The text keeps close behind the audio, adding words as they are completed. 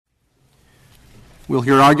We'll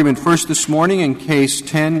hear argument first this morning in Case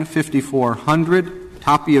 10-5400,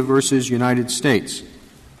 Tapia versus United States.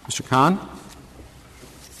 Mr. Khan.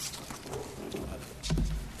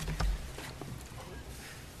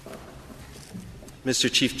 Mr.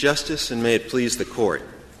 Chief Justice, and may it please the Court,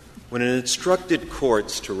 when it instructed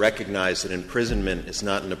courts to recognize that imprisonment is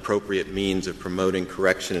not an appropriate means of promoting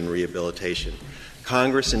correction and rehabilitation,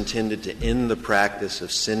 Congress intended to end the practice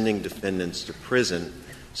of sending defendants to prison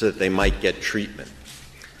so that they might get treatment.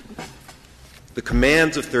 The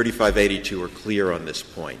commands of 3582 are clear on this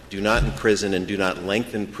point. Do not imprison and do not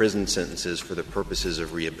lengthen prison sentences for the purposes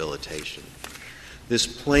of rehabilitation. This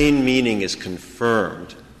plain meaning is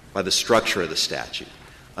confirmed by the structure of the statute.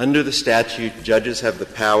 Under the statute, judges have the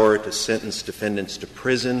power to sentence defendants to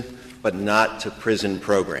prison, but not to prison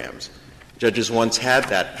programs. Judges once had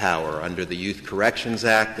that power under the Youth Corrections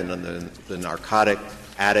Act and under the Narcotic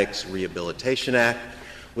Addicts Rehabilitation Act.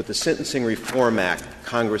 With the Sentencing Reform Act,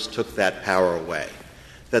 Congress took that power away.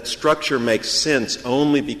 That structure makes sense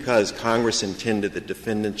only because Congress intended that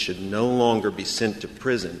defendants should no longer be sent to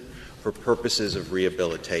prison for purposes of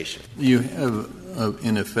rehabilitation. You have,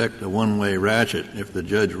 in effect, a one-way ratchet. If the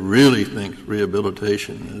judge really thinks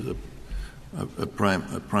rehabilitation is a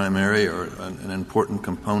primary or an important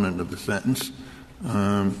component of the sentence,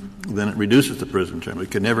 then it reduces the prison term. It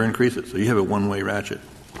can never increase it. So you have a one-way ratchet.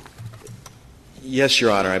 Yes, Your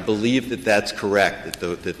Honor. I believe that that's correct,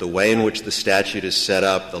 that the way in which the statute is set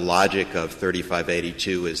up, the logic of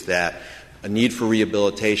 3582 is that a need for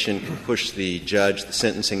rehabilitation can push the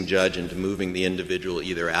sentencing judge, into moving the individual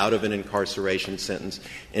either out of an incarceration sentence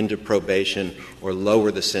into probation or lower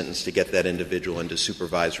the sentence to get that individual into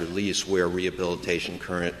supervised release where rehabilitation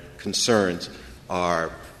concerns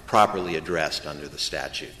are properly addressed under the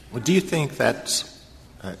statute. Well, do you think that's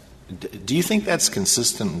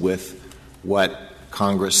consistent with what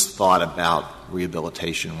Congress thought about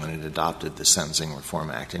rehabilitation when it adopted the Sentencing Reform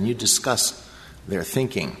Act? And you discuss their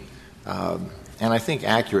thinking, and I think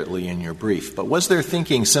accurately in your brief. But was their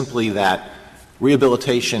thinking simply that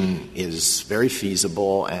rehabilitation is very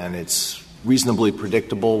feasible and it's reasonably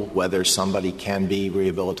predictable whether somebody can be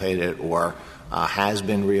rehabilitated or has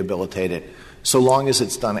been rehabilitated, so long as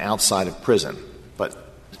it's done outside of prison,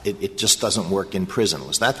 but it just doesn't work in prison?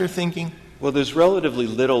 Was that their thinking? Well, there's relatively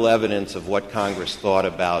little evidence of what Congress thought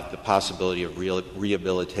about the possibility of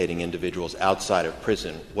rehabilitating individuals outside of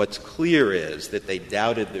prison. What's clear is that they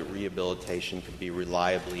doubted that rehabilitation could be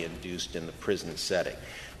reliably induced in the prison setting.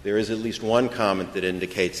 There is at least one comment that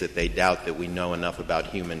indicates that they doubt that we know enough about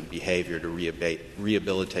human behavior to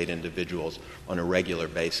rehabilitate individuals on a regular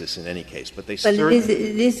basis in any case. But it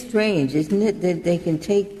is strange, isn't it, that they can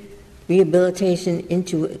take rehabilitation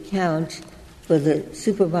into account for the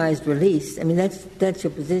supervised release. I mean, that's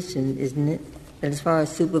your position, isn't it? That as far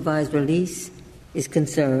as supervised release is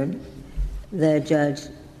concerned, the judge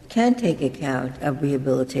can take account of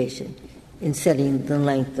rehabilitation in setting the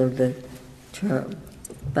length of the term,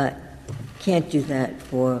 but can't do that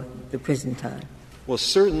for the prison time. Well,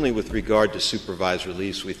 certainly with regard to supervised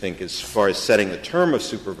release, we think as far as setting the term of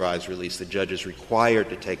supervised release, the judge is required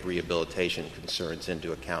to take rehabilitation concerns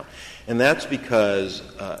into account. And that's because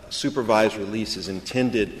supervised release is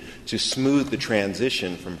intended to smooth the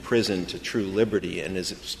transition from prison to true liberty and is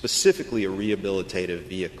specifically a rehabilitative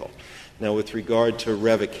vehicle. Now, with regard to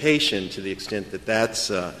revocation, to the extent that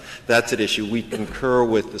that's at issue, we concur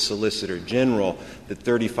with the Solicitor General that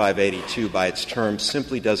 3582, by its term,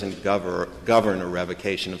 simply doesn't govern a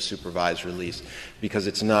revocation of supervised release because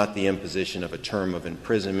it's not the imposition of a term of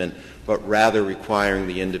imprisonment, but rather requiring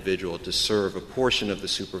the individual to serve a portion of the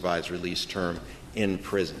supervised release term in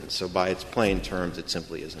prison. So by its plain terms, it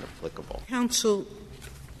simply isn't applicable. Counsel,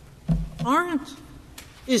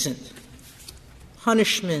 isn't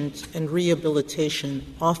punishment and rehabilitation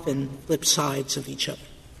often flip sides of each other?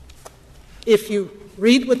 If you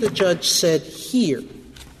read what the judge said here,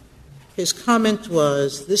 his comment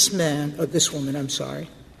was, this woman,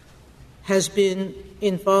 has been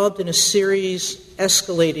involved in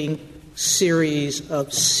escalating series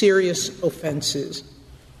of serious offenses.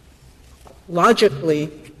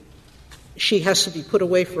 Logically, she has to be put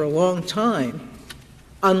away for a long time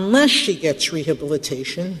unless she gets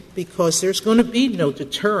rehabilitation, because there's going to be no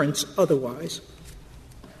deterrence otherwise.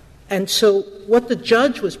 And so what the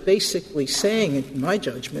judge was basically saying, in my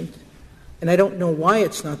judgment, and I don't know why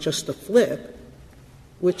it's not just a flip,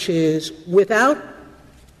 which is without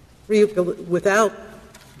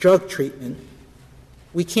drug treatment,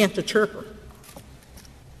 we can't deter her.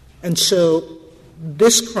 And so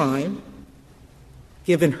this crime,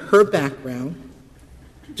 given her background,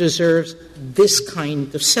 deserves this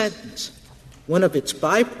kind of sentence. One of its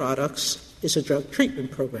byproducts is a drug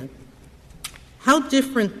treatment program. How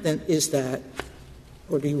different then is that,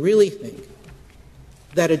 or do you really think,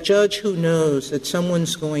 that a judge who knows that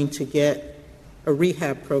someone's going to get a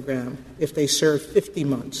rehab program if they serve 50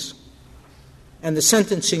 months, and the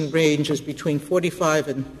sentencing range is between 45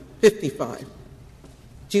 and 55,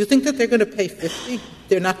 do you think that they're going to pay 50?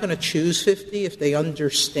 They're not going to choose 50 if they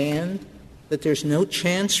understand that there's no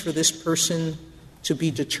chance for this person to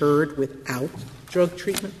be deterred without drug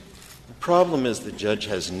treatment? The problem is the judge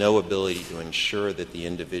has no ability to ensure that the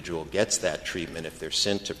individual gets that treatment if they're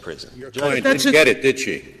sent to prison. Your client didn't get it, did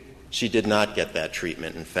she? She did not get that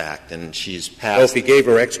treatment, in fact, and she's passed. Well, if he gave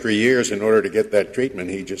her extra years in order to get that treatment,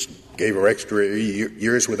 he just gave her extra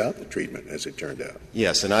years without the treatment, as it turned out.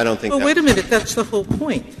 Yes, and I don't think Well, wait a minute. That's the whole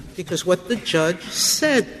point. Because what the judge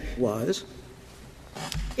said was,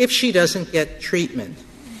 if she doesn't get treatment,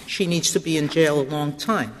 she needs to be in jail a long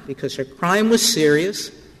time because her crime was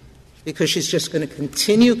serious, because she's just going to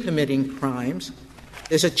continue committing crimes.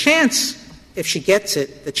 There's a chance, if she gets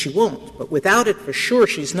it, that she won't. But without it, for sure,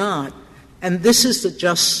 she's not. And this is the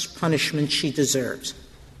just punishment she deserves,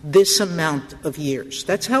 this amount of years.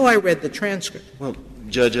 That's how I read the transcript. Well,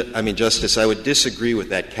 Justice, I would disagree with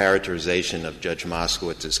that characterization of Judge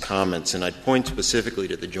Moskowitz's comments, and I'd point specifically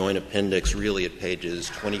to the joint appendix, really at pages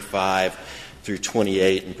 25 through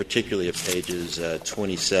 28, and particularly at pages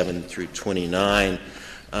 27 through 29,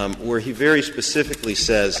 where he very specifically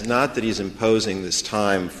says not that he's imposing this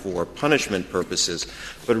time for punishment purposes,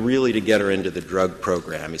 but really to get her into the drug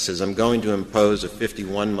program. He says, I'm going to impose a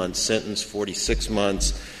 51-month sentence, 46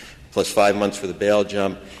 months, plus 5 months for the bail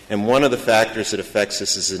jump, and one of the factors that affects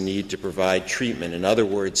this is the need to provide treatment. In other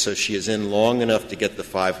words, so she is in long enough to get the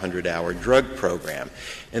 500-hour drug program.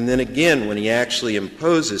 And then again, when he actually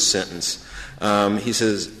imposes sentence, he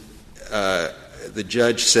says, the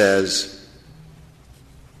judge says,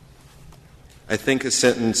 I think a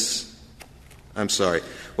sentence — I'm sorry.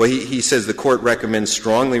 Well, he says the court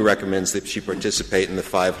strongly recommends that she participate in the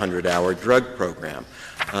 500-hour drug program.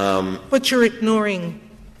 But you're ignoring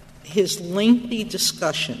his lengthy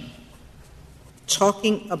discussion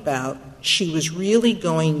talking about she was really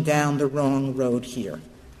going down the wrong road here.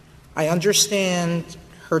 I understand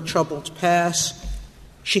her troubled past.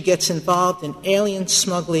 She gets involved in alien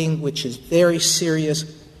smuggling, which is very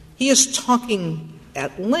serious. He is talking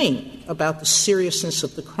at length about the seriousness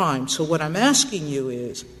of the crime. So what I'm asking you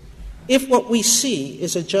is, if what we see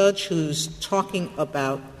is a judge who's talking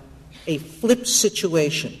about a flipped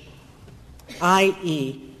situation,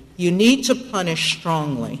 i.e., you need to punish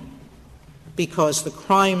strongly because the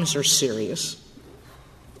crimes are serious,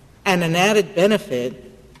 and an added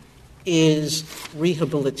benefit is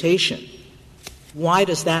rehabilitation, why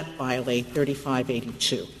does that violate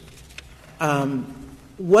 3582?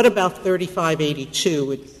 What about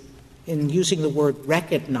 3582, in using the word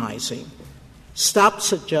recognizing,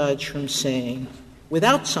 stops a judge from saying,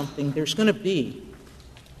 without something, there's going to be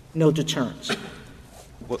no deterrence?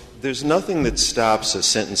 Well, there's nothing that stops a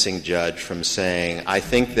sentencing judge from saying, I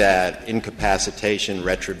think that incapacitation,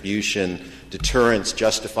 retribution, deterrence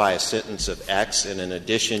justify a sentence of X, and in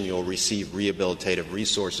addition, you'll receive rehabilitative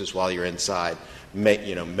resources while you're inside.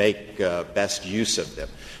 Make best use of them.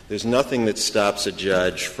 There's nothing that stops a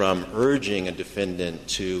judge from urging a defendant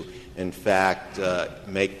to, in fact,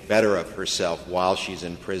 make better of herself while she's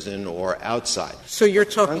in prison or outside. So you're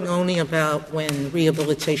talking only about when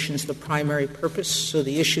rehabilitation is the primary purpose? So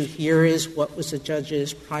the issue here is, what was the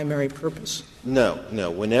judge's primary purpose? No.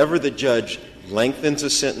 Whenever the judge lengthens a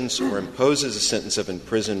sentence or imposes a sentence of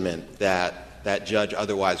imprisonment that judge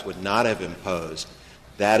otherwise would not have imposed,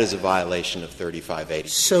 that is a violation of 3580.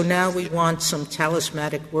 So now we want some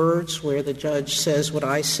talismanic words where the judge says what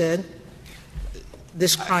I said?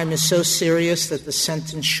 This crime is so serious that the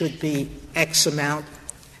sentence should be X amount,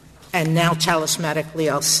 and now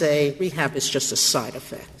talismanically I'll say rehab is just a side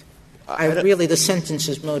effect. The sentence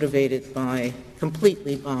is motivated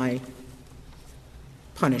completely by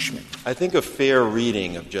punishment. I think a fair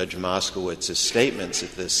reading of Judge Moskowitz's statements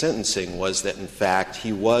at the sentencing was that, in fact,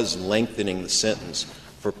 he was lengthening the sentence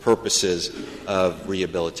for purposes of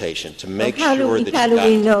rehabilitation, to make sure that How do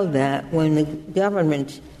we know that when the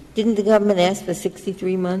government — didn't the government ask for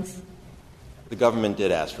 63 months? The government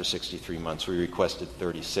did ask for 63 months. We requested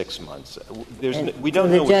 36 months. We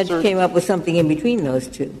don't know. So the judge came up with something in between those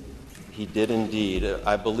two. He did indeed.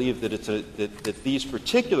 I believe that that these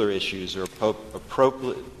particular issues are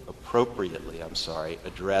appropriately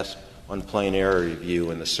addressed on plain error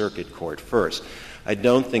review in the circuit court first. I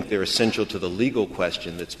don't think they're essential to the legal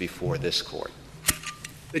question that's before this court.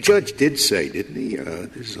 The judge did say, didn't he?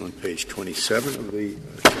 This is on page 27 of the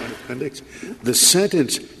joint appendix. The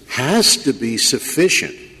sentence has to be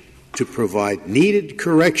sufficient to provide needed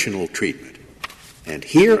correctional treatment. And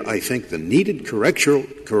here I think the needed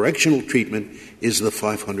correctional treatment is the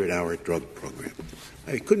 500-hour drug program.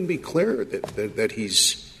 It couldn't be clearer that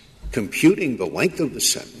he's computing the length of the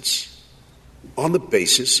sentence on the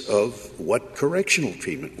basis of what correctional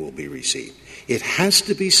treatment will be received. It has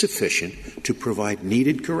to be sufficient to provide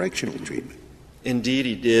needed correctional treatment. Indeed,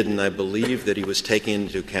 he did, and I believe that he was taking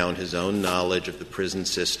into account his own knowledge of the prison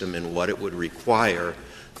system and what it would require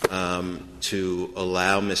to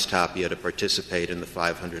allow Ms. Tapia to participate in the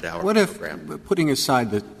 500-hour program. What if, putting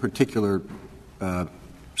aside the particular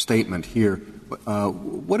statement here,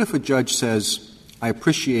 what if a judge says, I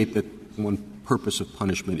appreciate that one purpose of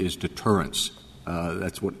punishment is deterrence,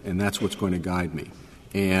 that's what's going to guide me,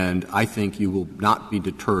 and I think you will not be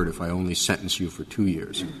deterred if I only sentence you for 2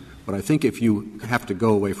 years. But I think if you have to go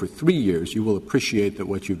away for 3 years, you will appreciate that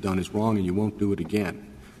what you've done is wrong and you won't do it again.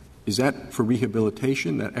 Is that for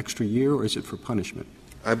rehabilitation, that extra year, or is it for punishment?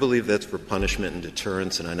 I believe that's for punishment and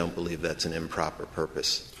deterrence, and I don't believe that's an improper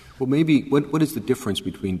purpose. Well, maybe what is the difference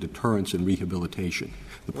between deterrence and rehabilitation?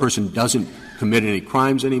 The person doesn't commit any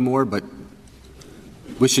crimes anymore, but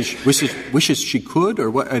wishes she could,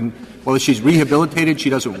 or what? And while she's rehabilitated,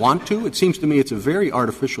 she doesn't want to. It seems to me it's a very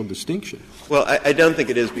artificial distinction. Well, I don't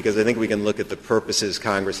think it is, because I think we can look at the purposes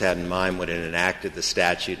Congress had in mind when it enacted the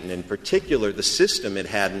statute, and in particular the system it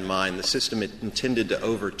had in mind, the system it intended to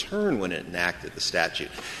overturn when it enacted the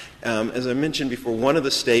statute. As I mentioned before, one of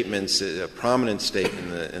the statements, a prominent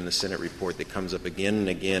statement in the Senate report that comes up again and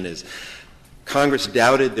again, is Congress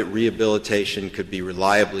doubted that rehabilitation could be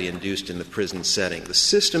reliably induced in the prison setting. The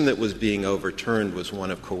system that was being overturned was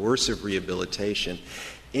one of coercive rehabilitation,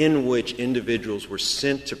 in which individuals were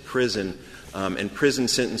sent to prison and prison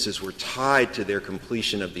sentences were tied to their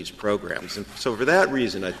completion of these programs. And so for that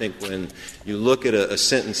reason, I think when you look at a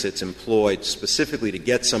sentence that's employed specifically to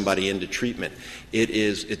get somebody into treatment, it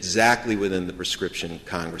is exactly within the prescription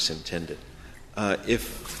Congress intended.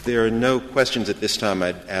 If there are no questions at this time,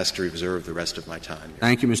 I'd ask to reserve the rest of my time.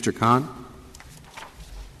 Thank you, Mr. Kahn.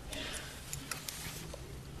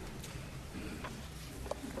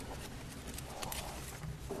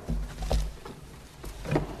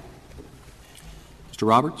 Mr.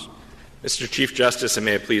 Roberts. Mr. Chief Justice, and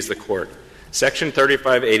may it please the Court. Section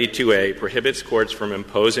 3582A prohibits courts from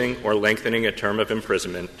imposing or lengthening a term of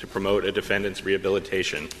imprisonment to promote a defendant's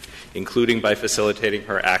rehabilitation, including by facilitating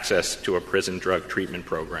her access to a prison drug treatment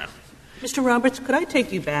program. Mr. Roberts, could I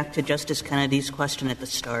take you back to Justice Kennedy's question at the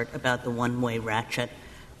start about the one-way ratchet?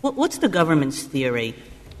 What's the government's theory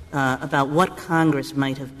about what Congress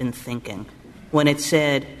might have been thinking when it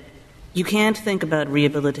said, you can't think about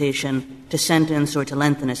rehabilitation to sentence or to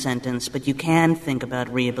lengthen a sentence, but you can think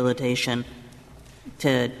about rehabilitation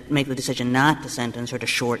to make the decision not to sentence or to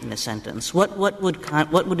shorten a sentence? What would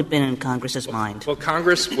have been in Congress's mind? Well,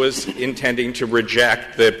 Congress was intending to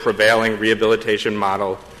reject the prevailing rehabilitation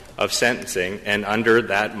model of sentencing, and under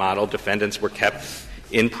that model, defendants were kept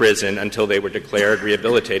in prison until they were declared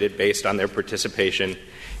rehabilitated based on their participation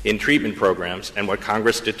in treatment programs. And what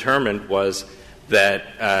Congress determined was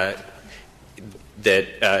that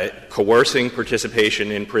coercing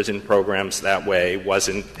participation in prison programs that way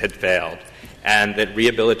had failed, and that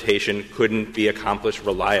rehabilitation couldn't be accomplished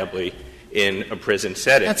reliably in a prison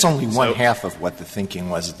setting. That's only one half of what the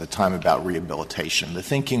thinking was at the time about rehabilitation. The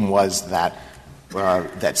thinking was that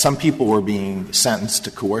some people were being sentenced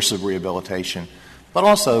to coercive rehabilitation, but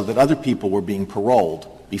also that other people were being paroled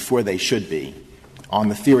before they should be on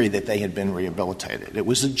the theory that they had been rehabilitated. It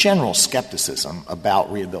was a general skepticism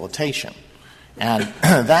about rehabilitation. And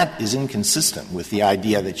that is inconsistent with the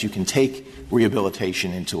idea that you can take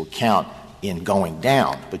rehabilitation into account in going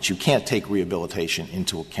down, but you can't take rehabilitation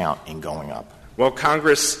into account in going up. Well,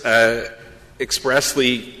 Congress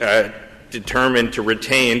expressly determined to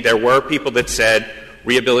retain. There were people that said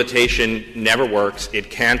rehabilitation never works. It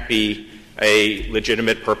can't be a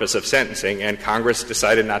legitimate purpose of sentencing, and Congress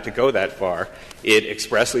decided not to go that far. It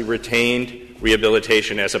expressly retained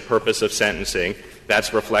rehabilitation as a purpose of sentencing.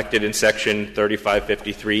 That's reflected in Section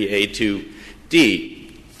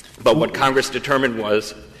 3553A2D. But what Congress determined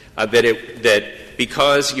was that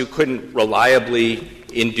because you couldn't reliably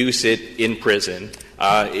induce it in prison,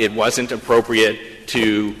 it wasn't appropriate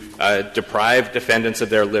to deprive defendants of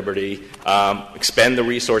their liberty, expend the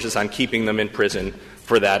resources on keeping them in prison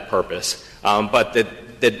for that purpose. But that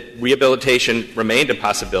rehabilitation remained a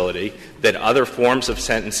possibility, that other forms of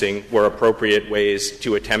sentencing were appropriate ways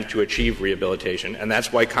to attempt to achieve rehabilitation. And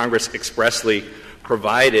that's why Congress expressly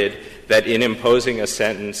provided that in imposing a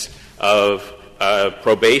sentence of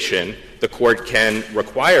probation, the court can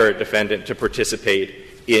require a defendant to participate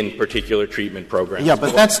in particular treatment programs. Yeah,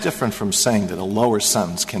 but that's different from saying that a lower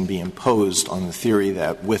sentence can be imposed on the theory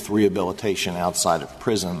that with rehabilitation outside of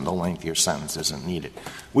prison, the lengthier sentence isn't needed.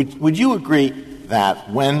 Would you agree that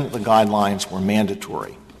when the guidelines were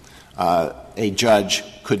mandatory, a judge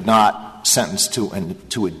could not sentence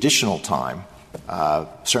to additional time,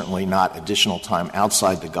 certainly not additional time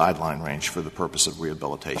outside the guideline range for the purpose of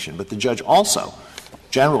rehabilitation, but the judge also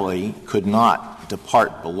generally could not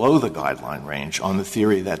depart below the guideline range on the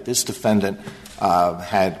theory that this defendant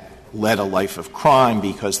had led a life of crime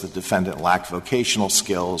because the defendant lacked vocational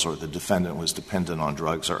skills or the defendant was dependent on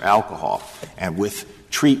drugs or alcohol. And with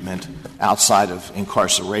treatment outside of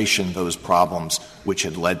incarceration, those problems which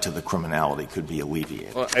had led to the criminality could be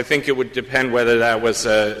alleviated. Well, I think it would depend whether that was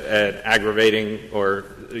an aggravating or,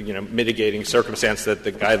 mitigating circumstance that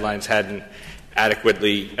the guidelines hadn't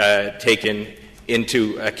adequately taken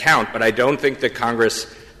into account. But I don't think that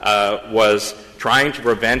Congress was trying to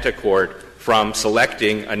prevent a court from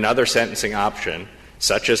selecting another sentencing option,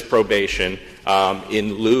 such as probation,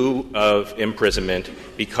 in lieu of imprisonment,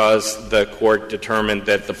 because the court determined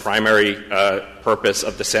that the primary purpose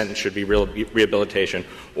of the sentence should be rehabilitation,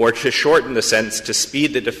 or to shorten the sentence to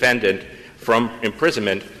speed the defendant from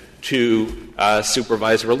imprisonment to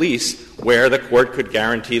supervised release, where the court could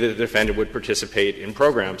guarantee that the defendant would participate in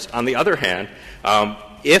programs. On the other hand,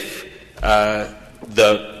 if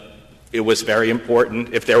it was very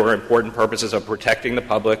important, if there were important purposes of protecting the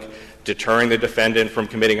public, deterring the defendant from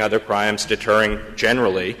committing other crimes, deterring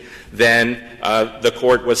generally, then the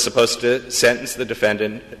court was supposed to sentence the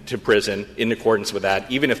defendant to prison in accordance with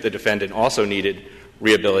that, even if the defendant also needed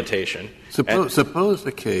rehabilitation. Suppose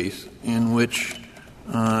the case in which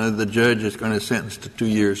the judge is going to sentence to 2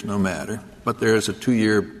 years no matter, but there is a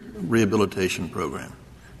 2-year rehabilitation program,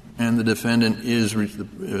 and the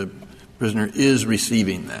the prisoner is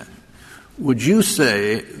receiving that. Would you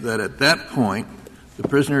say that at that point the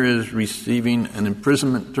prisoner is receiving an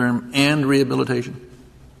imprisonment term and rehabilitation?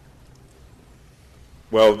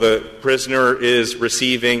 Well, the prisoner is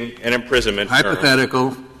receiving an imprisonment term.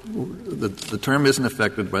 Hypothetical, the term isn't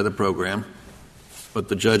affected by the program, but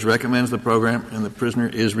the judge recommends the program and the prisoner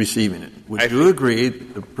is receiving it. Would you agree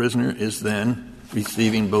that the prisoner is then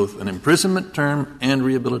receiving both an imprisonment term and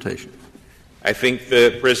rehabilitation? I think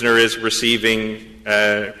the prisoner is receiving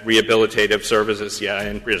rehabilitative services,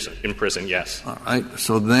 in prison, yes. All right.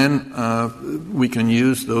 So then we can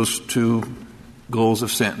use those two goals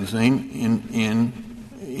of sentencing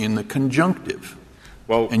in the conjunctive.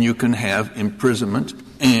 Well, and you can have imprisonment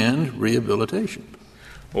and rehabilitation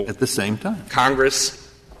at the same time.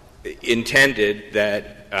 Congress intended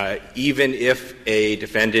that even if a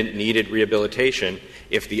defendant needed rehabilitation,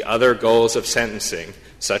 if the other goals of sentencing,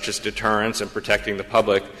 such as deterrence and protecting the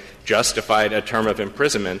public, justified a term of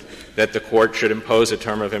imprisonment, that the court should impose a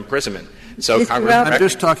term of imprisonment. So Congress — I'm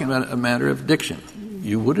just talking about a matter of diction.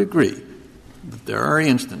 You would agree that there are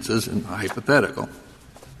instances, in hypothetical,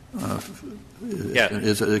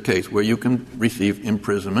 is a case where you can receive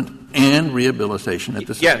imprisonment and rehabilitation at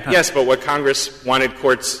the same time. Yes, but what Congress wanted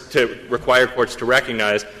require courts to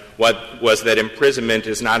recognize was that imprisonment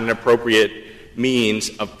is not an appropriate means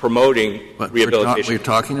of promoting rehabilitation. We're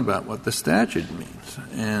talking about what the statute means.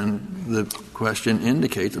 And the question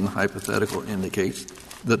indicates, and the hypothetical indicates,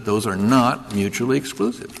 that those are not mutually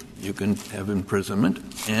exclusive. You can have imprisonment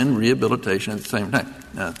and rehabilitation at the same time.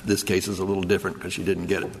 Now, this case is a little different because you didn't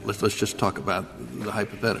get it. Let's just talk about the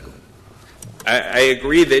hypothetical. I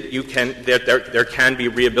agree that there can be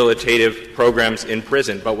rehabilitative programs in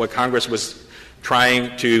prison, but what Congress was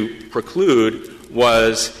trying to preclude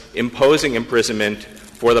was imposing imprisonment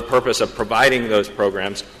for the purpose of providing those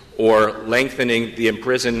programs or lengthening the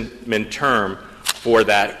imprisonment term for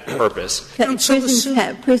that purpose.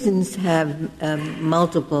 Prisons have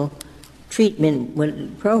multiple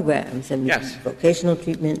treatment programs. Yes. Vocational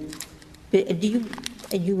treatment. Are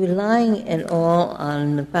you relying at all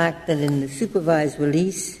on the fact that in the supervised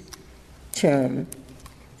release term,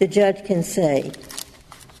 the judge can say,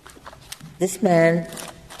 this man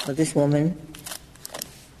or this woman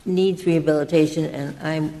needs rehabilitation and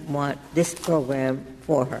I want this program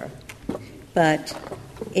for her. But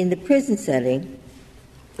in the prison setting,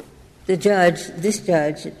 this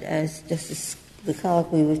judge, as the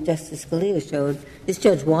colloquy with Justice Scalia showed, this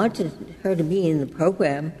judge wanted her to be in the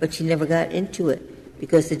program, but she never got into it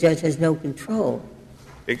because the judge has no control.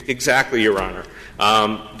 Exactly, Your Honor.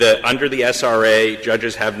 Under the SRA,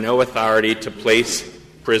 judges have no authority to place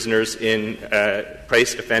prisoners in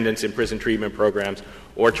place defendants in prison treatment programs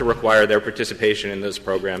or to require their participation in those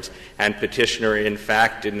programs. And petitioner, in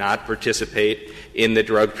fact, did not participate in the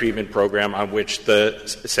drug treatment program on which the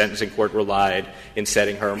sentencing court relied in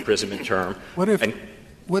setting her imprisonment term. What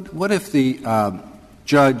if the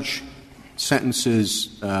judge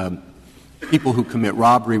sentences people who commit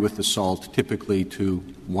robbery with assault typically to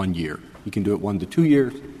 1 year? He can do it 1 to 2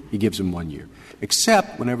 years. He gives them 1 year.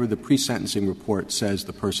 Except whenever the pre-sentencing report says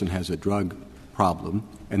the person has a drug problem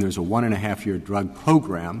and there's a 1.5-year drug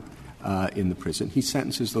program in the prison, he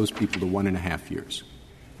sentences those people to 1.5 years.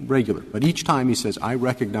 Regular. But each time he says, I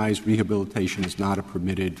recognize rehabilitation is not a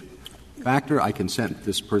permitted factor. I can sentence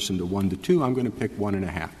this person to 1 to 2. I'm going to pick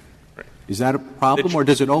 1.5. Right. Is that a problem, or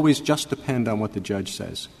does it always just depend on what the judge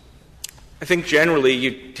says? I think generally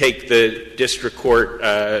you take the district court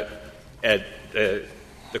at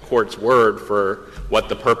the court's word for what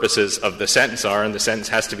the purposes of the sentence are, and the sentence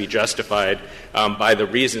has to be justified by the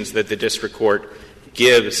reasons that the district court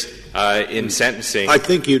gives in sentencing. I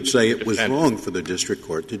think you'd say it was wrong for the district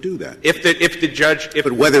court to do that. If the judge,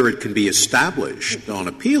 but whether it can be established on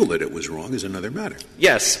appeal that it was wrong is another matter.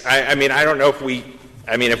 Yes, I mean I don't know if we.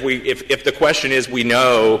 I mean, if the question is we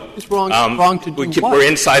know it's wrong to do what? We're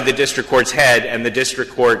inside the district court's head, and the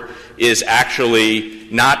district court is actually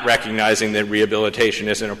not recognizing that rehabilitation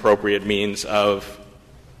is an appropriate means of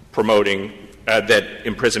promoting that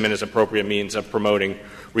imprisonment is an appropriate means of promoting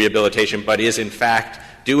rehabilitation, but is in fact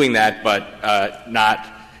doing that, but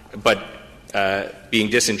being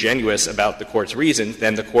disingenuous about the court's reasons,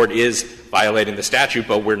 then the court is violating the statute,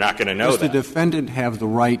 but we're not going to know Does that. the defendant have the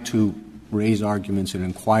right to raise arguments and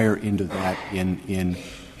inquire into that in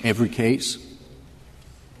every case?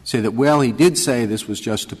 Say that, well, he did say this was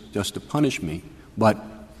just to punish me, but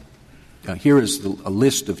here is a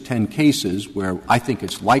list of 10 cases where I think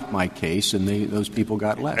it's like my case, and those people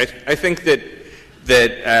got less. I think that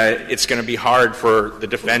it's going to be hard for the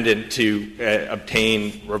defendant to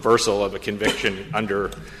obtain reversal of a conviction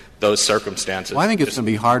under those circumstances. Well, I think it's going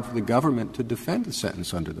to be hard for the government to defend a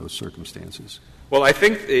sentence under those circumstances. Well, I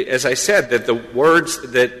think, as I said, that the words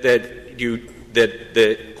that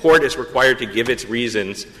the court is required to give its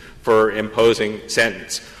reasons for imposing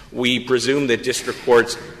sentence. We presume that district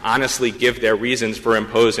courts honestly give their reasons for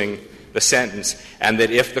imposing the sentence, and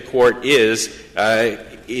that if the court is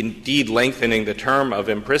indeed lengthening the term of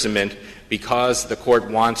imprisonment because the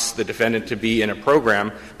court wants the defendant to be in a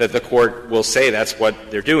program, that the court will say that's what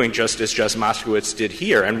they're doing, just as Judge Moskowitz did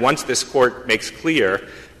here. And once this court makes clear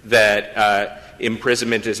that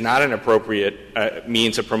imprisonment is not an appropriate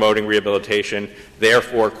means of promoting rehabilitation,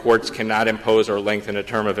 therefore courts cannot impose or lengthen a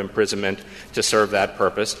term of imprisonment to serve that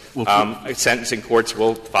purpose. Sentencing courts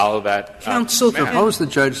will follow that. Counsel, suppose the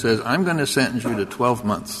judge says, I'm going to sentence you to 12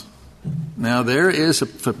 months. Now, there is a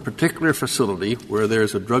particular facility where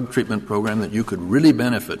there's a drug treatment program that you could really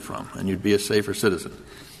benefit from, and you'd be a safer citizen.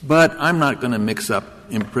 But I'm not going to mix up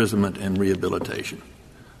imprisonment and rehabilitation.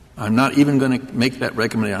 I'm not even going to make that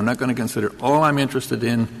recommendation. I'm not going to consider all I'm interested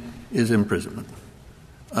in is imprisonment.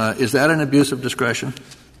 Is that an abuse of discretion?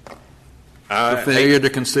 The failure to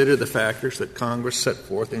consider the factors that Congress set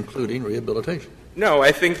forth, including rehabilitation? No,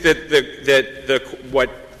 I think that what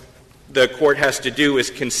the court has to do is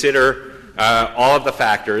consider all of the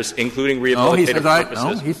factors, incling rehabilitative purposes.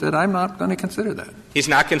 No, he said, I'm not going to consider that. He's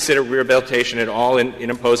not considered rehabilitation at all in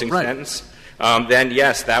imposing sentence. Then,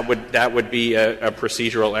 yes, that would be a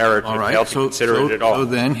procedural error to fail to consider it at all. So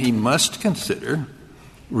then he must consider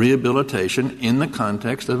rehabilitation in the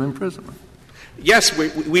context of imprisonment. Yes,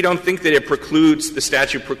 we don't think that the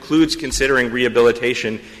statute precludes considering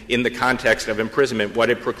rehabilitation in the context of imprisonment. What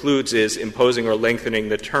it precludes is imposing or lengthening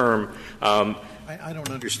the term. I don't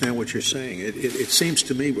understand what you're saying. It seems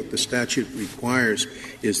to me what the statute requires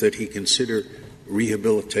is that he consider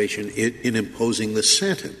rehabilitation in imposing the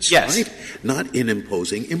sentence, yes. Right? Not in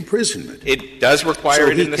imposing imprisonment. It does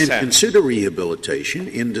require it in the sentence. So he can consider rehabilitation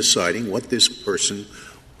in deciding what this person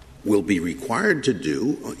will be required to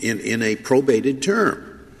do in a probated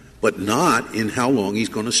term, but not in how long he's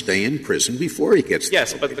going to stay in prison before he gets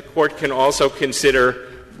Yes, but the court can also consider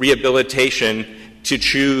rehabilitation to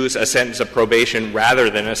choose a sentence of probation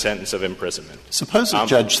rather than a sentence of imprisonment. Suppose a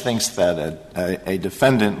judge thinks that a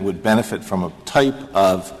defendant would benefit from a type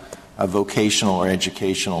of a vocational or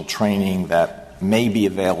educational training that may be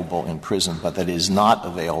available in prison, but that is not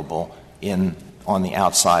available on the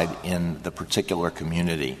outside in the particular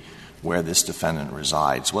community where this defendant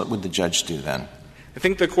resides. What would the judge do then? I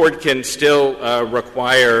think the court can still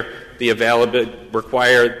require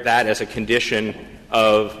that as a condition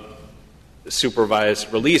of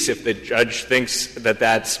supervised release if the judge thinks that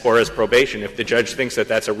that's, or as probation, if the judge thinks that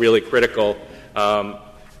that's a really critical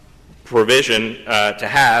provision to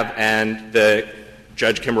have, and the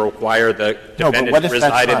judge can require the defendant to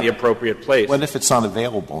reside in the appropriate place. What if it's not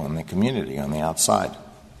available in the community on the outside?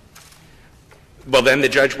 Well, then the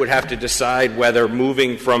judge would have to decide whether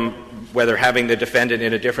having the defendant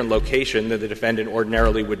in a different location than the defendant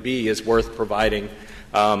ordinarily would be is worth providing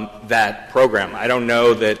that program. I don't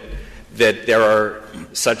know that there are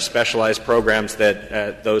such specialized programs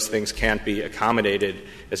that those things can't be accommodated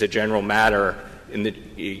as a general matter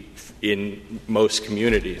in most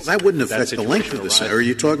communities. Well, that wouldn't affect the length of the sentence. Are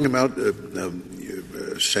you talking about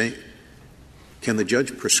saying, can the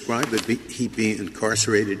judge prescribe that he be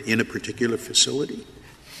incarcerated in a particular facility?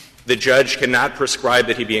 The judge cannot prescribe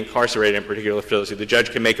that he be incarcerated in a particular facility. The judge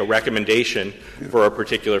can make a recommendation for a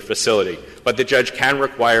particular facility. But the judge can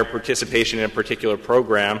require participation in a particular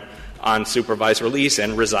program on supervised release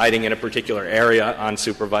and residing in a particular area on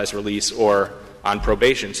supervised release or on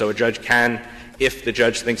probation. So a judge can, if the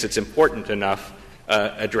judge thinks it's important enough,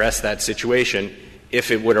 address that situation if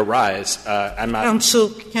it would arise. Counsel,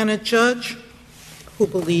 can a judge who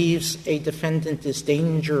believes a defendant is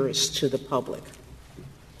dangerous to the public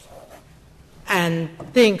and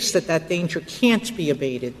thinks that danger can't be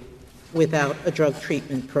abated without a drug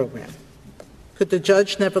treatment program, could the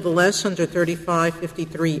judge nevertheless under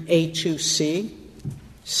 3553A2C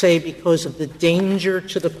say, because of the danger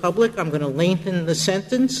to the public, I'm going to lengthen the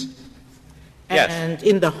sentence? Yes. And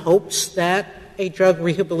in the hopes that a drug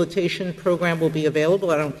rehabilitation program will be available,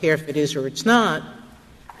 I don't care if it is or it's not,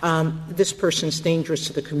 this person's dangerous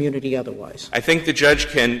to the community otherwise. I think the judge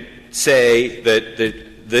can say that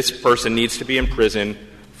this person needs to be in prison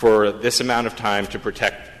for this amount of time to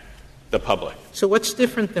protect the public. So what's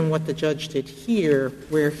different than what the judge did here,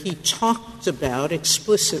 where he talked about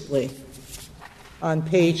explicitly on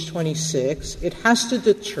page 26, it has to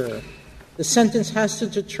deter, the sentence has to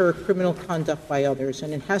deter criminal conduct by others,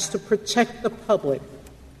 and it has to protect the public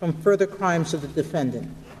from further crimes of the defendant.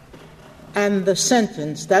 And the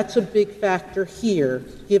sentence, that's a big factor here,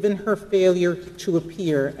 given her failure to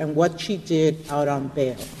appear and what she did out on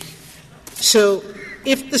bail. So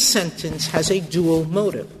if the sentence has a dual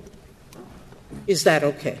motive, is that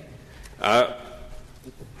okay? That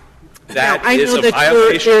I is know a that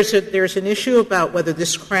violation. there's an issue about whether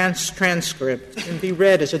this transcript can be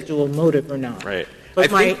read as a dual motive or not. Right.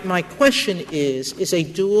 But my question is a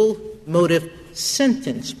dual motive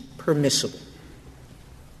sentence permissible?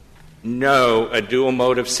 No, a dual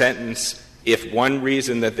motive sentence, if one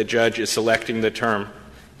reason that the judge is selecting the term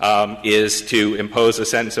is to impose a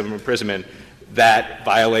sentence of imprisonment, that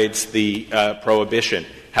violates the prohibition.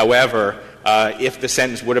 However, if the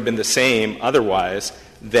sentence would have been the same otherwise,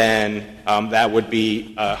 then that would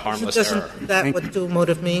be a harmless error. Isn't that what dual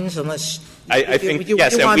motive means? Unless I think, you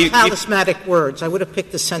yes. want talismanic words. I would have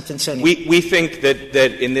picked the sentence anyway. We think that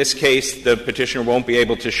in this case the petitioner won't be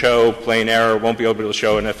able to show plain error, won't be able to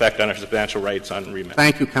show an effect on her substantial rights on remand.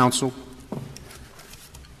 Thank you, counsel.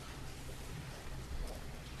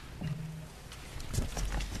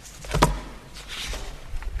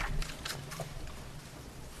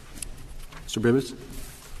 Mr. Bibas.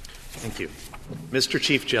 Thank you. Mr.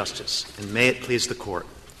 Chief Justice, and may it please the Court,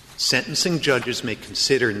 sentencing judges may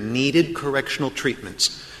consider needed correctional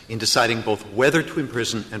treatments in deciding both whether to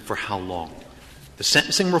imprison and for how long. The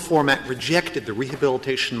Sentencing Reform Act rejected the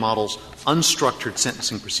rehabilitation model's unstructured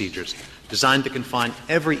sentencing procedures designed to confine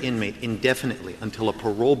every inmate indefinitely until a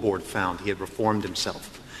parole board found he had reformed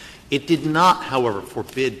himself. It did not, however,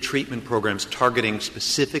 forbid treatment programs targeting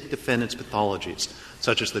specific defendants' pathologies,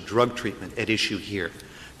 such as the drug treatment at issue here.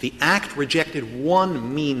 The Act rejected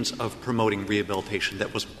one means of promoting rehabilitation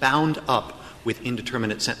that was bound up with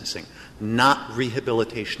indeterminate sentencing, not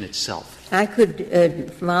rehabilitation itself. I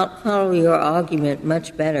could follow your argument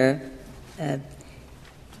much better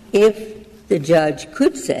if the judge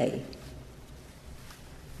could say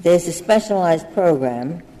there's a specialized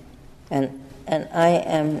program and I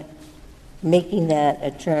am making that a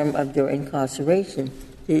term of your incarceration.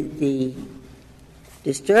 The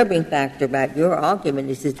disturbing factor about your argument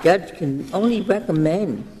is the judge can only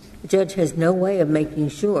recommend. The judge has no way of making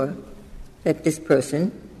sure that this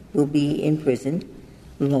person will be in prison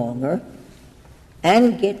longer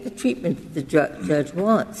and get the treatment the judge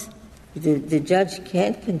wants. The judge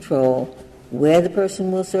can't control where the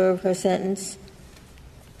person will serve her sentence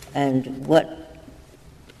and what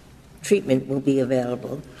treatment will be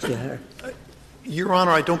available to her. Your Honor,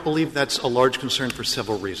 I don't believe that's a large concern for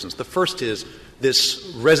several reasons. The first is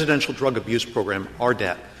this residential drug abuse program,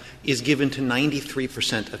 RDAP, is given to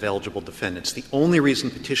 93% of eligible defendants. The only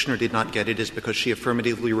reason petitioner did not get it is because she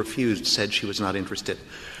affirmatively refused, said she was not interested.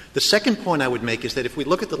 The second point I would make is that if we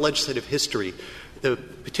look at the legislative history, the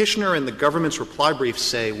petitioner and the government's reply brief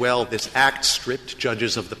say, well, this act stripped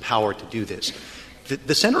judges of the power to do this.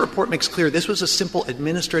 The Senate report makes clear this was a simple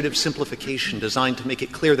administrative simplification designed to make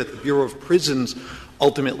it clear that the Bureau of Prisons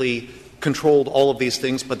ultimately controlled all of these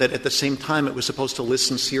things, but that at the same time it was supposed to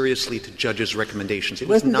listen seriously to judges' recommendations.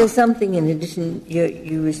 Wasn't there something in addition?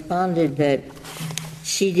 You responded that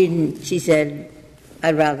she said,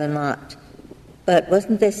 I'd rather not. But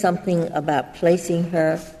wasn't there something about placing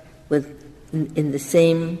her in the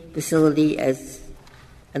same facility as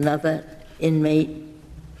another inmate?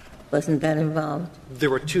 Wasn't that involved? There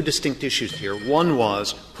were two distinct issues here. One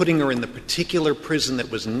was putting her in the particular prison that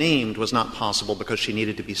was named was not possible because she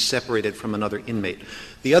needed to be separated from another inmate.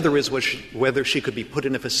 The other is whether she could be put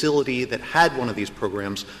in a facility that had one of these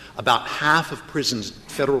programs. About half of prisons,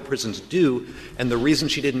 federal prisons, do, and the reason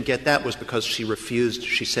she didn't get that was because she refused.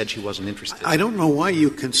 She said she wasn't interested. I don't know why you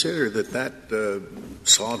consider that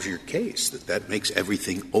solves your case, that makes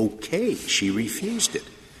everything okay. She refused it.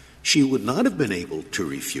 She would not have been able to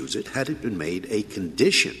refuse it had it been made a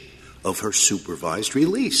condition of her supervised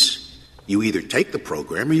release. You either take the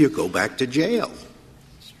program or you go back to jail.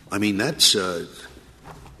 I mean, that's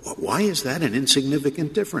why is that an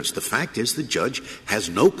insignificant difference? The fact is the judge has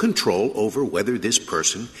no control over whether this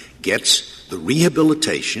person gets the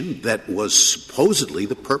rehabilitation that was supposedly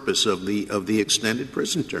the purpose of the extended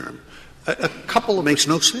prison term. A couple of makes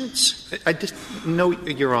no sense. I just note,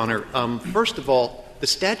 Your Honor, first of all, the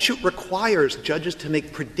statute requires judges to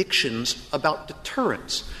make predictions about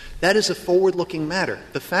deterrence. That is a forward-looking matter.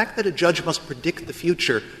 The fact that a judge must predict the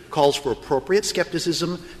future calls for appropriate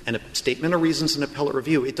skepticism and a statement of reasons in appellate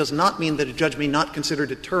review. It does not mean that a judge may not consider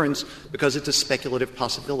deterrence because it's a speculative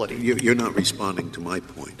possibility. You're not responding to my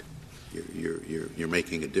point. You're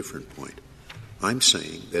making a different point. I'm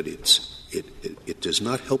saying that it does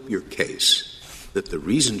not help your case that the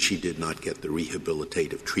reason she did not get the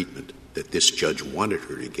rehabilitative treatment that this judge wanted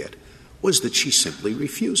her to get was that she simply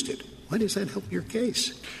refused it. Why does that help your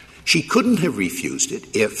case? She couldn't have refused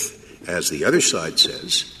it if, as the other side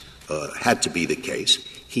says, had to be the case,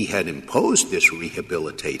 he had imposed this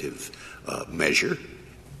rehabilitative measure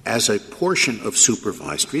as a portion of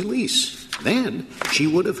supervised release. Then she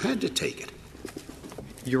would have had to take it.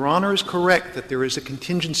 Your Honor is correct that there is a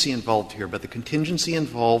contingency involved here, but the contingency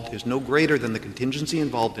involved is no greater than the contingency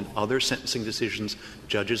involved in other sentencing decisions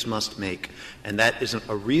judges must make. And that isn't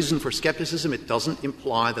a reason for skepticism. It doesn't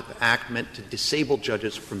imply that the Act meant to disable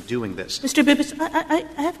judges from doing this. Mr. Bibas, I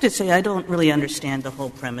have to say I don't really understand the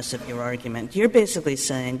whole premise of your argument. You're basically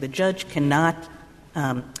saying the judge cannot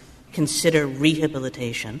consider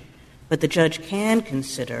rehabilitation, but the judge can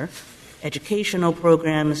consider educational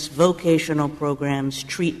programs, vocational programs,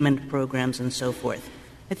 treatment programs, and so forth.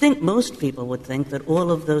 I think most people would think that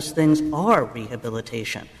all of those things are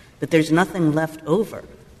rehabilitation, that there's nothing left over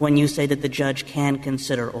when you say that the judge can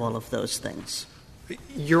consider all of those things.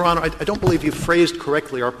 Your Honor, I don't believe you phrased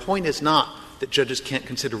correctly. Our point is not that judges can't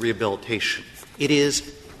consider rehabilitation. It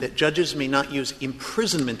is that judges may not use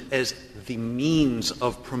imprisonment as the means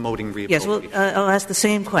of promoting rehabilitation. Yes, well, I'll ask the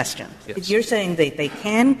same question. Yes. You're saying they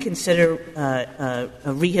can consider a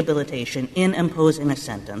rehabilitation in imposing a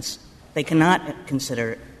sentence. They cannot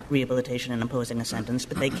consider rehabilitation in imposing a sentence,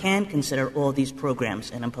 but they can consider all these programs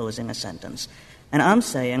in imposing a sentence. And I'm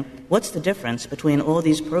saying, what's the difference between all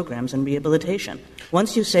these programs and rehabilitation?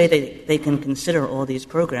 Once you say they can consider all these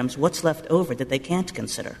programs, what's left over that they can't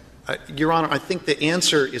consider? Your Honor, I think the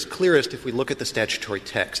answer is clearest if we look at the statutory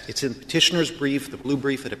text. It's in Petitioner's brief, the blue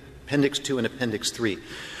brief at Appendix 2 and Appendix 3.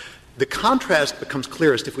 The contrast becomes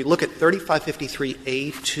clearest if we look at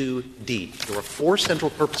 3553A2D. There are 4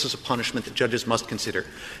 central purposes of punishment that judges must consider.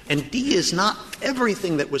 And D is not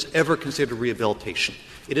everything that was ever considered rehabilitation.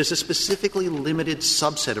 It is a specifically limited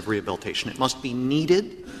subset of rehabilitation. It must be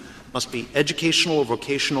needed, must be educational or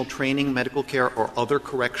vocational training, medical care, or other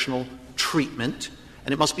correctional treatment,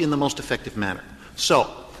 and it must be in the most effective manner. So,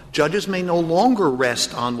 judges may no longer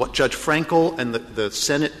rest on what Judge Frankel and the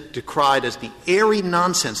Senate decried as the airy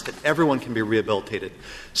nonsense that everyone can be rehabilitated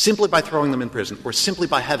simply by throwing them in prison or simply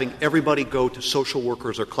by having everybody go to social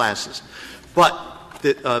workers or classes. But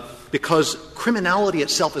because criminality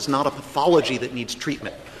itself is not a pathology that needs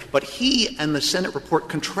treatment. But he and the Senate report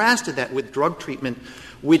contrasted that with drug treatment,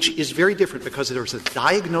 which is very different because there's a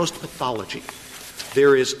diagnosed pathology.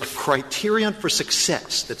 There is a criterion for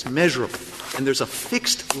success that's measurable, and there's a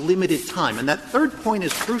fixed, limited time. And that third point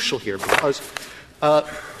is crucial here because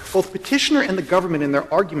both Petitioner and the government in their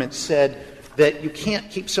argument said that you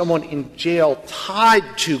can't keep someone in jail tied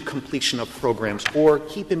to completion of programs or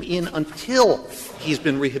keep him in until he's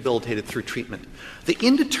been rehabilitated through treatment. The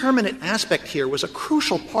indeterminate aspect here was a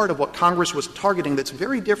crucial part of what Congress was targeting that's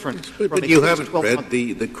very different from But you haven't read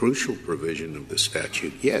the crucial provision of the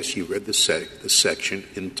statute. Yes, you read the section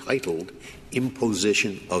entitled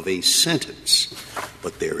Imposition of a Sentence.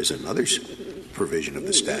 But there is another provision of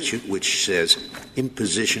the statute which says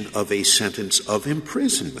imposition of a sentence of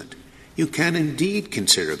imprisonment. You can indeed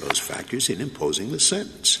consider those factors in imposing the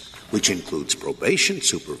sentence, which includes probation,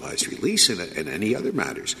 supervised release, and any other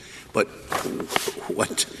matters. But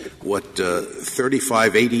what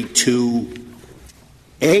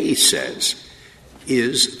 3582A says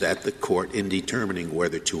is that the court, in determining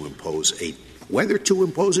whether to impose a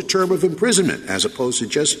term of imprisonment as opposed to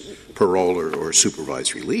just parole or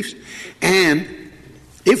supervised release, and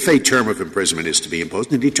if a term of imprisonment is to be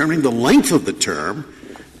imposed, in determining the length of the term,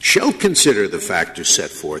 shall consider the factors set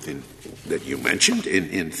forth that you mentioned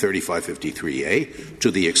in 3553A to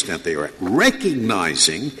the extent they are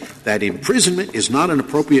recognizing that imprisonment is not an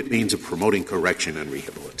appropriate means of promoting correction and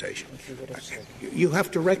rehabilitation. You have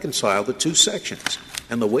to reconcile the two sections.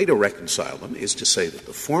 And the way to reconcile them is to say that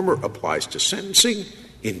the former applies to sentencing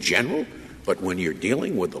in general, but when you're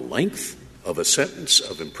dealing with the length of a sentence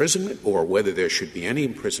of imprisonment or whether there should be any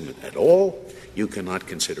imprisonment at all, you cannot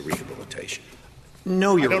consider rehabilitation.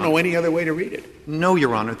 No, Your Honor. I don't know any other way to read it. No,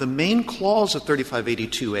 Your Honor. The main clause of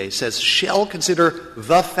 3582A says shall consider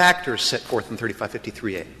the factors set forth in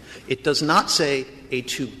 3553A. It does not say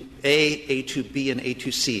A2A, A2B, and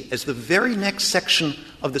A2C, as the very next section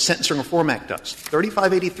of the Sentencing Reform Act does.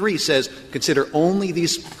 3583 says consider only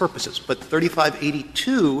these purposes, but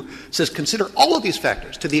 3582 says consider all of these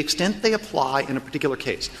factors to the extent they apply in a particular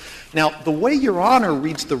case. Now, the way Your Honor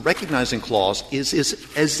reads the recognizing clause is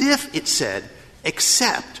as if it said,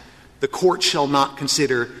 except the court shall not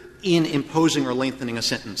consider in imposing or lengthening a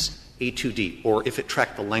sentence A2D, or if it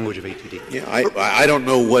tracked the language of A2D. Yeah, I don't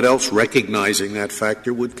know what else recognizing that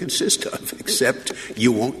factor would consist of, except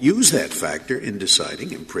you won't use that factor in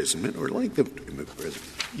deciding imprisonment or length of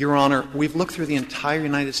imprisonment. Your Honor, we've looked through the entire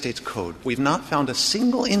United States Code. We've not found a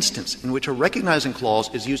single instance in which a recognizing clause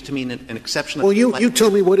is used to mean an exception. Well, you tell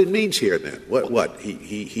me what it means here, then. What?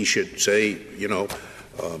 He should say,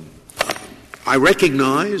 I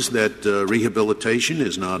recognize that rehabilitation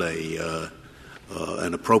is not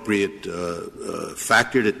an appropriate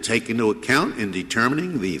factor to take into account in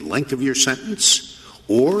determining the length of your sentence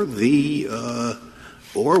or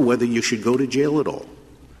or whether you should go to jail at all.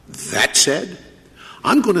 That said,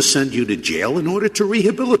 I'm going to send you to jail in order to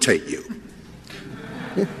rehabilitate you.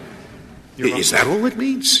 Is that all it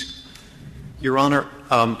means? Your Honor,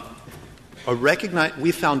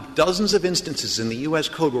 we found dozens of instances in the U.S.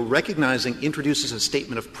 Code where recognizing introduces a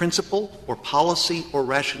statement of principle or policy or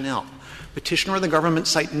rationale. Petitioner and the government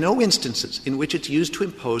cite no instances in which it's used to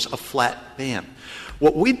impose a flat ban.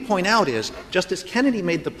 What we'd point out is Justice Kennedy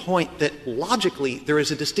made the point that logically there is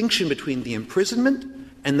a distinction between the imprisonment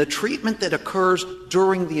and the treatment that occurs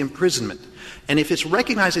during the imprisonment. And if it's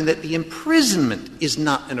recognizing that the imprisonment is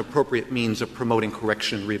not an appropriate means of promoting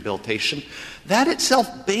correction and rehabilitation, that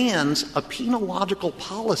itself bans a penological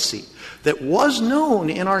policy that was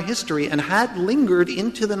known in our history and had lingered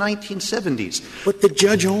into the 1970s. But the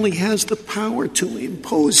judge only has the power to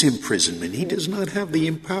impose imprisonment. He does not have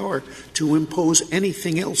the power to impose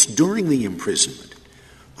anything else during the imprisonment.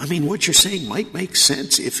 I mean, what you're saying might make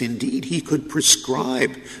sense if indeed he could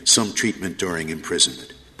prescribe some treatment during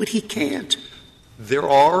imprisonment. But he can't. There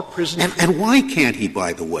are prisoners. And why can't he,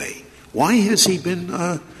 by the way? Why has he been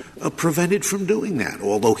prevented from doing that,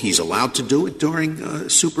 although he's allowed to do it during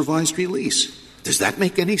supervised release? Does that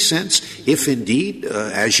make any sense if indeed,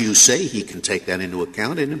 as you say, he can take that into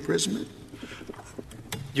account in imprisonment?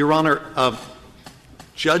 Your Honor,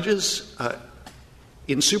 judges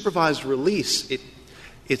in supervised release,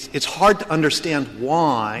 it's hard to understand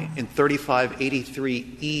why in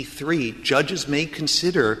 3583E3 judges may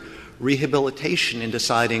consider rehabilitation in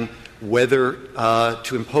deciding whether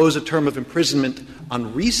to impose a term of imprisonment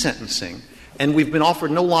on resentencing. And we've been offered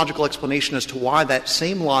no logical explanation as to why that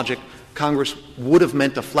same logic Congress would have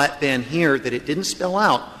meant a flat ban here that it didn't spell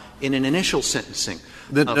out in an initial sentencing.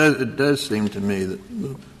 It does seem to me that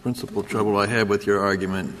the principal trouble I have with your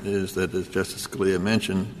argument is that, as Justice Scalia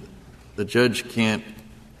mentioned, the judge can't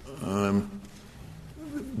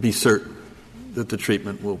be certain that the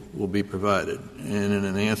treatment will be provided. And in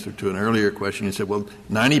an answer to an earlier question, you said, well,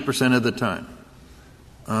 90% of the time,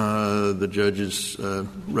 the judge's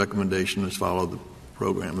recommendation is follow the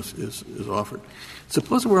program is offered.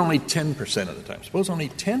 Suppose we're only 10% of the time. Suppose only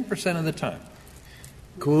 10% of the time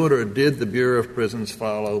could or did the Bureau of Prisons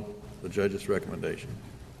follow the judge's recommendation?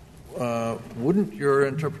 Wouldn't your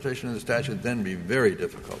interpretation of the statute then be very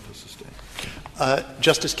difficult to sustain?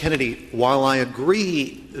 Justice Kennedy, while I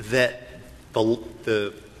agree that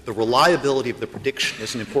the reliability of the prediction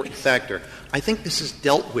is an important factor, I think this is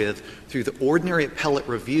dealt with through the ordinary appellate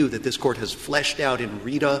review that this Court has fleshed out in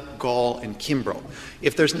Rita, Gall, and Kimbrough.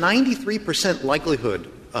 If there's 93%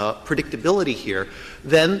 likelihood predictability here,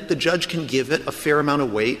 then the judge can give it a fair amount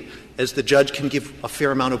of weight, as the judge can give a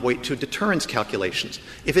fair amount of weight to deterrence calculations.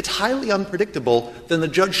 If it's highly unpredictable, then the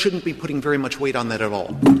judge shouldn't be putting very much weight on that at all.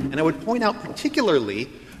 And I would point out particularly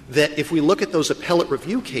that if we look at those appellate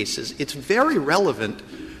review cases, it's very relevant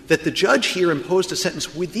that the judge here imposed a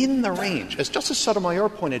sentence within the range. As Justice Sotomayor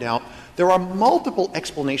pointed out, there are multiple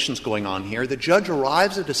explanations going on here. The judge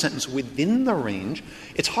arrives at a sentence within the range.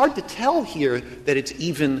 It's hard to tell here that it's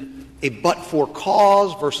even a but-for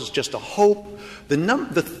cause versus just a hope.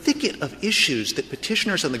 The thicket of issues that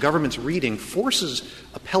petitioners and the government's reading forces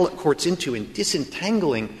appellate courts into in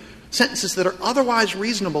disentangling sentences that are otherwise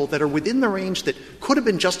reasonable, that are within the range, that could have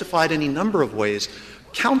been justified any number of ways,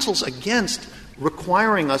 counsels against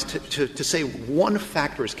requiring us to say one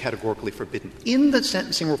factor is categorically forbidden. In the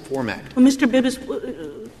Sentencing Reform Act. Well, Mr.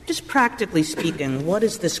 Bibas, just practically speaking, what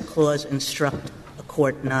does this clause instruct a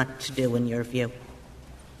court not to do in your view?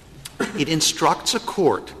 It instructs a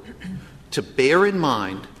court to bear in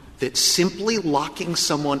mind that simply locking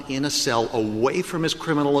someone in a cell away from his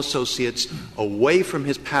criminal associates, away from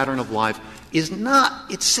his pattern of life, is not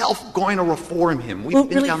itself going to reform him. We've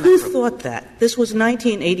been down that road. Who thought that? This was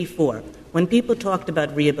 1984. When people talked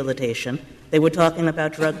about rehabilitation, they were talking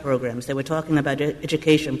about drug programs. They were talking about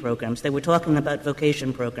education programs. They were talking about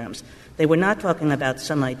vocation programs. They were not talking about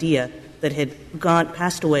some idea that had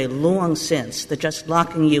passed away long since, that just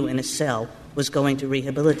locking you in a cell was going to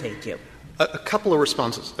rehabilitate you. A couple of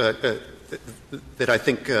responses that I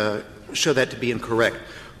think show that to be incorrect.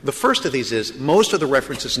 The first of these is most of the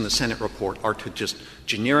references in the Senate report are to just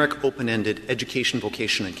generic, open-ended education,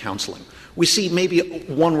 vocation, and counseling. We see maybe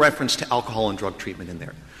one reference to alcohol and drug treatment in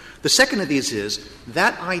there. The second of these is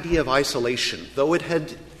that idea of isolation, though it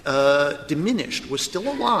had diminished, was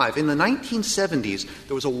still alive. In the 1970s,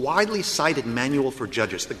 there was a widely cited manual for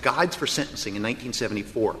judges, the Guides for Sentencing in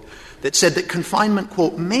 1974, that said that confinement,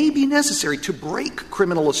 quote, may be necessary to break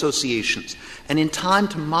criminal associations and in time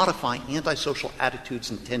to modify antisocial attitudes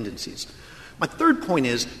and tendencies. My third point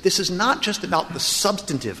is this is not just about the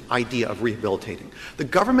substantive idea of rehabilitating. The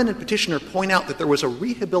government and petitioner point out that there was a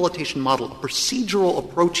rehabilitation model, a procedural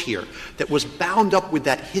approach here that was bound up with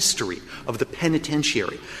that history of the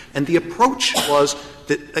penitentiary. And the approach was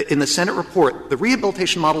that in the Senate report, the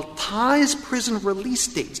rehabilitation model ties prison release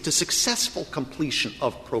dates to successful completion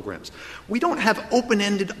of programs. We don't have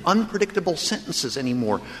open-ended, unpredictable sentences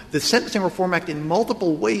anymore. The Sentencing Reform Act in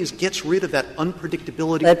multiple ways gets rid of that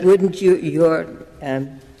unpredictability. But wouldn't your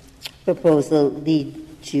proposal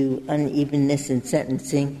lead to unevenness in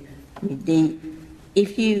sentencing?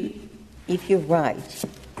 If you're right,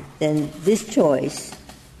 then this choice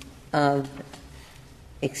of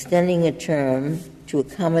extending a term to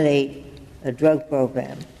accommodate a drug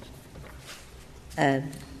program,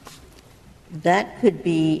 that could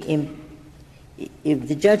be if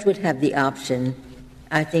the judge would have the option.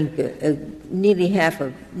 I think nearly half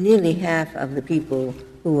of the people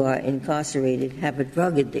who are incarcerated have a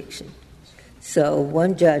drug addiction. So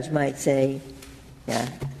one judge might say, yeah,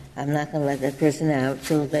 I'm not going to let that person out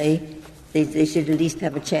till they should at least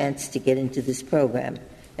have a chance to get into this program.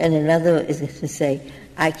 And another is going to say,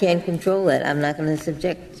 I can't control that. I'm not going to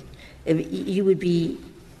subject. You would be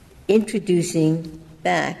introducing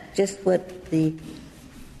back just what the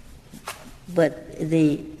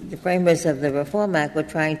framers of the Reform Act were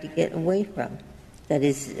trying to get away from. That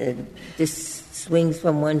is, this swings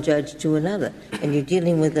from one judge to another, and you're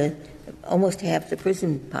dealing with almost half the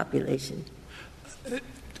prison population. A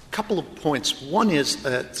couple of points. One is,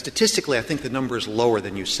 statistically, I think the number is lower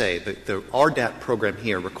than you say. The RDAP program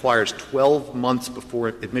here requires 12 months before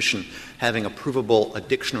admission having a provable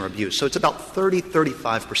addiction or abuse. So it's about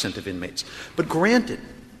 35% of inmates. But granted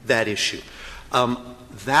that issue,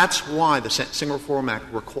 that's why the Sentencing Reform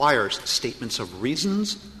Act requires statements of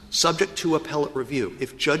reasons subject to appellate review.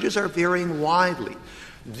 If judges are varying widely,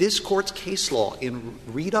 this Court's case law in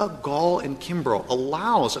Rita, Gall, and Kimbrough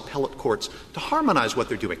allows appellate courts to harmonize what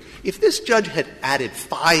they're doing. If this judge had added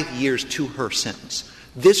 5 years to her sentence,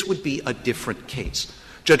 this would be a different case.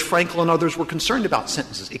 Judge Frankel and others were concerned about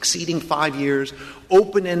sentences exceeding 5 years,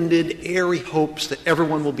 open-ended, airy hopes that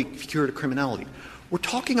everyone will be cured of criminality. We're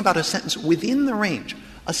talking about a sentence within the range.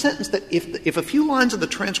 A sentence that if a few lines of the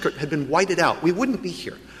transcript had been whited out, we wouldn't be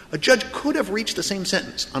here. A judge could have reached the same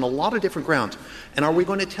sentence on a lot of different grounds. And are we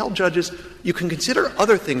going to tell judges, you can consider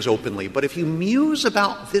other things openly, but if you muse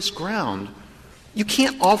about this ground, you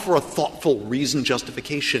can't offer a thoughtful reasoned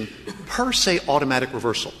justification per se automatic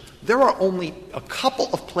reversal. There are only a couple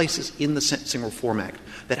of places in the Sentencing Reform Act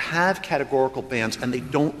that have categorical bans, and they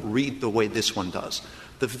don't read the way this one does.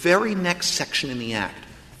 The very next section in the Act,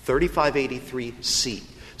 3583C,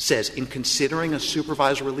 says in considering a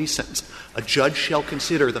supervised release sentence, a judge shall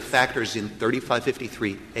consider the factors in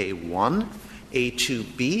 3553A1,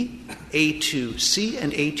 A2B, A2C,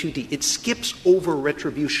 and A2D. It skips over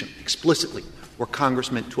retribution explicitly where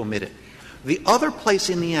Congress meant to omit it. The other place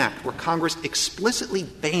in the Act where Congress explicitly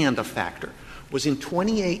banned a factor was in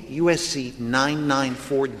 28 U.S.C.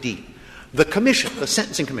 994D. The Commission, the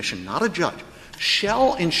Sentencing Commission, not a judge,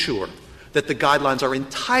 shall ensure that the guidelines are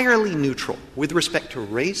entirely neutral with respect to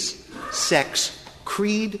race, sex,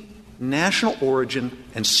 creed, national origin,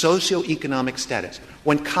 and socioeconomic status.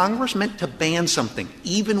 When Congress meant to ban something,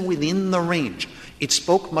 even within the range, it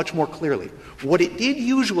spoke much more clearly. What it did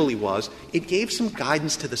usually was it gave some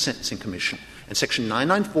guidance to the Sentencing Commission. And Section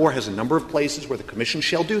 994 has a number of places where the Commission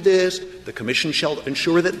shall do this, the Commission shall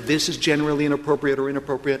ensure that this is generally inappropriate or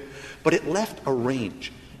inappropriate, but it left a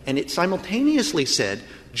range. And it simultaneously said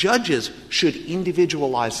judges should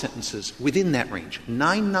individualize sentences within that range.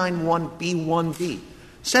 991B1B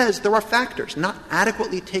says there are factors not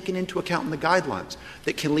adequately taken into account in the guidelines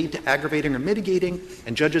that can lead to aggravating or mitigating,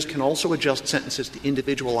 and judges can also adjust sentences to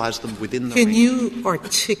individualize them within the range. Can you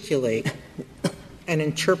articulate an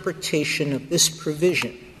interpretation of this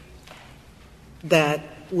provision that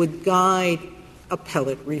would guide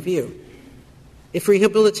appellate review? If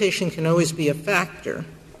rehabilitation can always be a factor,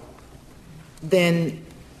 then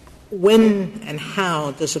when and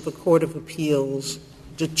how does a court of appeals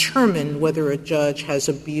determine whether a judge has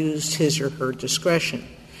abused his or her discretion?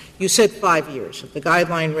 You said 5 years. If the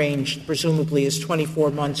guideline range presumably is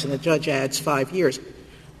 24 months and the judge adds 5 years.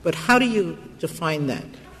 But how do you define that?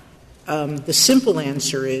 The simple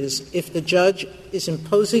answer is if the judge is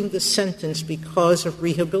imposing the sentence because of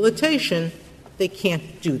rehabilitation, they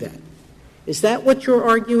can't do that. Is that what you're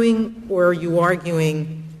arguing, or are you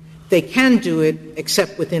arguing they can do it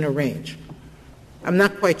except within a range? I'm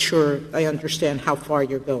not quite sure I understand how far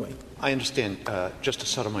you're going. I understand, Justice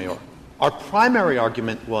Sotomayor. Our primary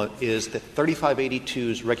argument is that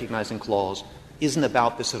 3582's recognizing clause isn't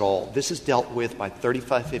about this at all. This is dealt with by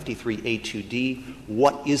 3553A2D.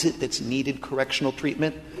 What is it that's needed correctional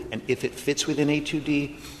treatment? And if it fits within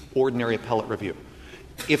A2D, ordinary appellate review.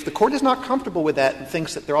 If the Court is not comfortable with that and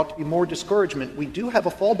thinks that there ought to be more discouragement, we do have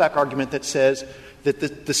a fallback argument that says that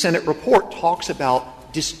the Senate report talks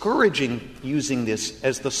about discouraging using this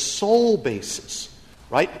as the sole basis,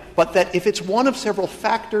 right? But that if it's one of several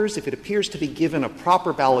factors, if it appears to be given a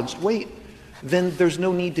proper balanced weight, then there's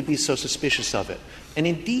no need to be so suspicious of it. And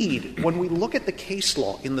indeed, when we look at the case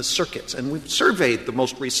law in the circuits, and we've surveyed the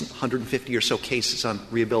most recent 150 or so cases on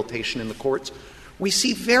rehabilitation in the courts, we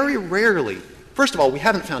see very rarely — first of all, we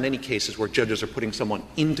haven't found any cases where judges are putting someone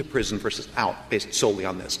into prison versus out based solely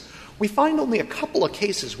on this. We find only a couple of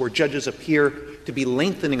cases where judges appear to be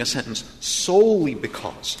lengthening a sentence solely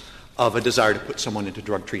because of a desire to put someone into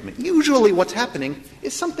drug treatment. Usually what's happening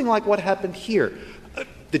is something like what happened here.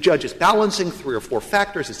 The judge is balancing 3 or 4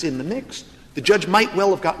 factors. It's in the mix. The judge might well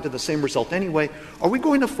have gotten to the same result anyway. Are we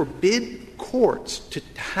going to forbid courts to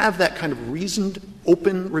have that kind of reasoned,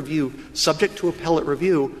 open review subject to appellate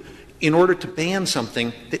review in order to ban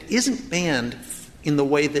something that isn't banned in the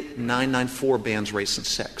way that 994 bans race and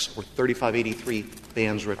sex or 3583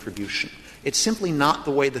 bans retribution? It's simply not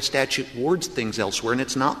the way the statute words things elsewhere, and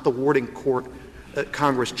it's not the wording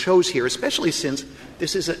Congress chose here, especially since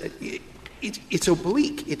this is it's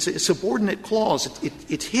oblique. It's a subordinate clause.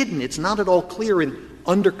 It's hidden. It's not at all clear in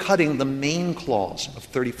undercutting the main clause of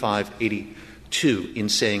 3582 in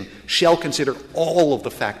saying shall consider all of the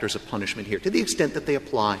factors of punishment here to the extent that they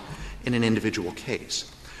apply in an individual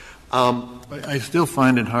case. I still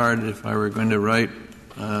find it hard, if I were going to write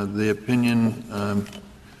the opinion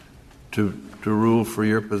to rule for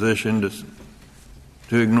your position,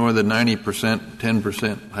 to ignore the 90%,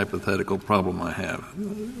 10% hypothetical problem I have.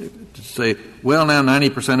 To say, well, now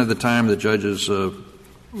 90% of the time the judge's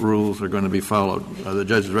rules are going to be followed, the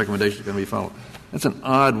judge's recommendations are going to be followed. That's an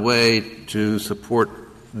odd way to support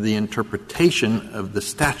the interpretation of the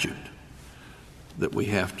statute that we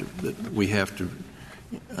have to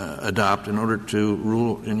adopt in order to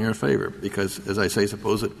rule in your favor. Because, as I say,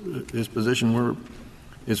 suppose that his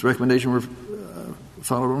recommendation were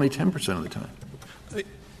followed only 10% of the time.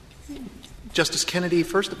 Justice Kennedy,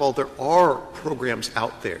 first of all, there are programs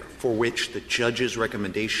out there for which the judge's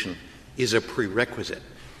recommendation is a prerequisite.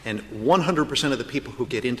 And 100% of the people who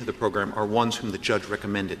get into the program are ones whom the judge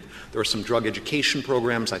recommended. There are some drug education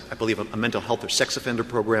programs, I believe a mental health or sex offender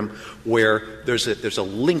program, where there's a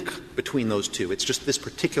link between those two. It's just this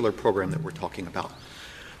particular program that we're talking about.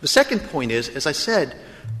 The second point is, as I said,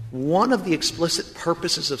 one of the explicit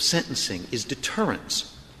purposes of sentencing is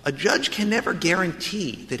deterrence. A judge can never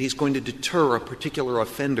guarantee that he's going to deter a particular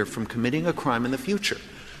offender from committing a crime in the future.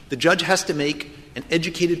 The judge has to make an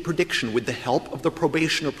educated prediction with the help of the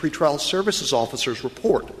probation or pretrial services officer's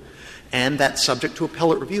report. And that's subject to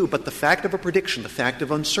appellate review. But the fact of a prediction, the fact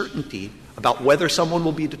of uncertainty about whether someone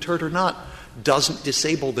will be deterred or not, doesn't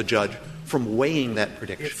disable the judge from weighing that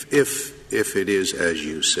prediction. If it is as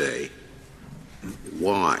you say,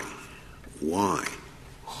 why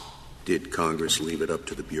did Congress leave it up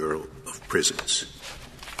to the Bureau of Prisons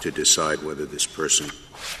to decide whether this person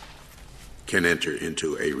can enter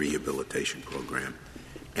into a rehabilitation program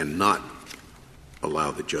and not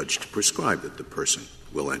allow the judge to prescribe that the person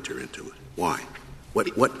will enter into it? Why?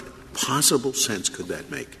 What possible sense could that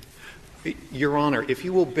make? Your Honor, if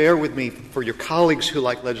you will bear with me for your colleagues who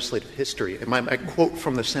like legislative history, and I quote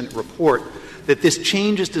from the Senate report that this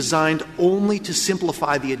change is designed only to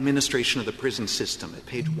simplify the administration of the prison system at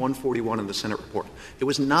page 141 of the Senate report. It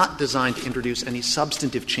was not designed to introduce any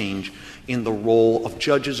substantive change in the role of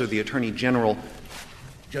judges or the Attorney General.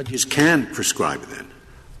 Judges can prescribe then.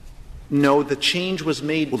 No, the change was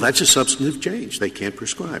made. Well, that's a substantive change. They can't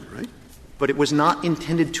prescribe, right? But it was not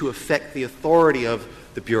intended to affect the authority of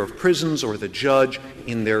the Bureau of Prisons or the judge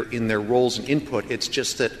in their roles and input. It's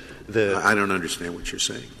just that I don't understand what you're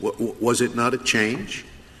saying. Was it not a change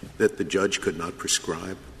that the judge could not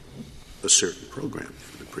prescribe a certain program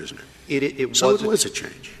for the prisoner? It was a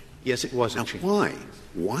change. Yes, it was a change. Why?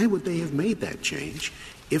 Why would they have made that change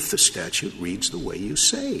if the statute reads the way you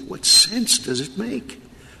say? What sense does it make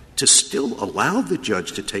to still allow the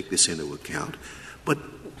judge to take this into account, but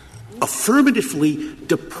affirmatively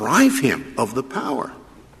deprive him of the power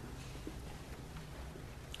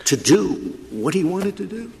to do what he wanted to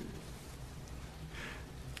do?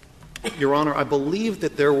 Your Honor, I believe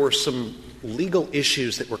that there were some legal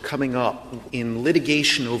issues that were coming up in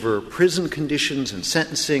litigation over prison conditions and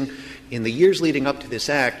sentencing in the years leading up to this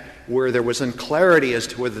Act, where there was unclarity as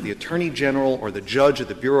to whether the Attorney General or the judge of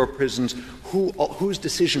the Bureau of Prisons, whose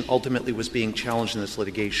decision ultimately was being challenged in this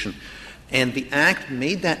litigation. And the Act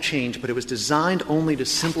made that change, but it was designed only to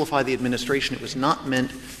simplify the administration. It was not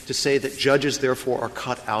meant to say that judges, therefore, are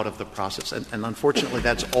cut out of the process. And unfortunately,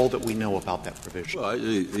 that's all that we know about that provision. Well,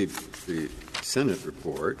 the Senate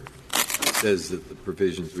report says that the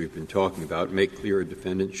provisions we've been talking about make clear a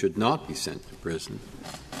defendant should not be sent to prison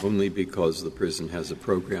only because the prison has a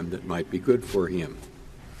program that might be good for him.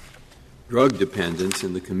 Drug dependence,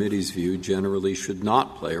 in the committee's view, generally should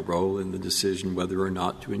not play a role in the decision whether or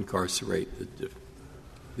not to incarcerate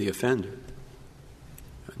the offender.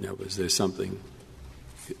 Now, was there something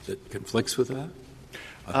that conflicts with that?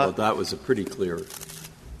 I thought that was a pretty clear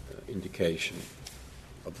indication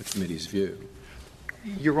of the committee's view.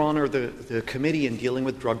 Your Honor, the committee in dealing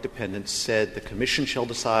with drug dependence said the Commission shall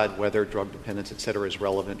decide whether drug dependence, et cetera, is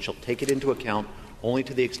relevant, shall take it into account only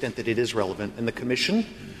to the extent that it is relevant. And the Commission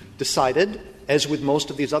decided, as with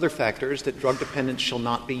most of these other factors, that drug dependence shall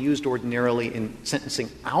not be used ordinarily in sentencing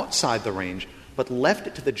outside the range, but left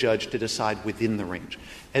it to the judge to decide within the range.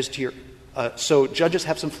 As to your so judges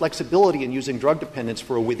have some flexibility in using drug dependence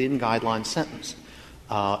for a within-guideline sentence.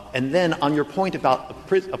 And then on your point about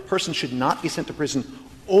a person should not be sent to prison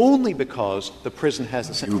only because the prison has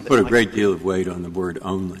a sentence. You put a great deal of weight on the word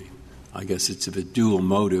only. I guess it's of a dual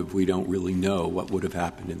motive. We don't really know what would have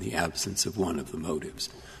happened in the absence of one of the motives.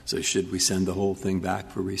 So should we send the whole thing back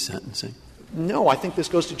for resentencing? No, I think this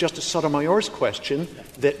goes to Justice Sotomayor's question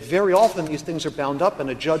that very often these things are bound up and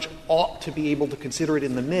a judge ought to be able to consider it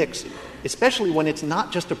in the mix, especially when it's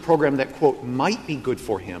not just a program that, quote, might be good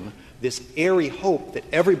for him, this airy hope that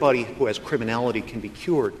everybody who has criminality can be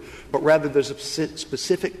cured, but rather there's a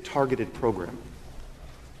specific targeted program.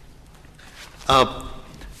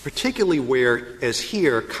 Particularly where, as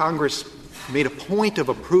here, Congress made a point of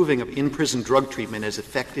approving of in-prison drug treatment as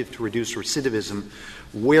effective to reduce recidivism,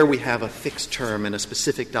 where we have a fixed term and a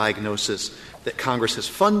specific diagnosis that Congress has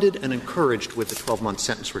funded and encouraged with the 12-month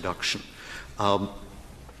sentence reduction.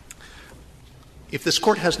 If this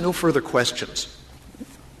Court has no further questions,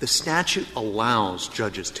 the statute allows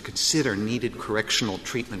judges to consider needed correctional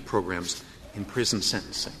treatment programs in prison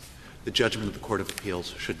sentencing. The judgment of the Court of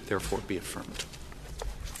Appeals should therefore be affirmed.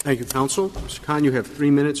 Thank you, counsel. Mr. Kahn, you have 3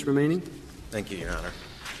 minutes remaining. Thank you, Your Honor.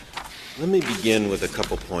 Let me begin with a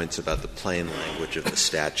couple points about the plain language of the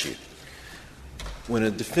statute. When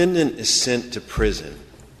a defendant is sent to prison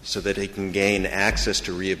so that he can gain access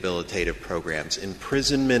to rehabilitative programs,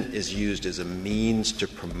 imprisonment is used as a means to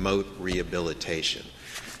promote rehabilitation.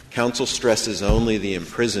 Counsel stresses only the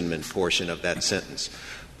imprisonment portion of that sentence,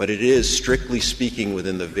 but it is, strictly speaking,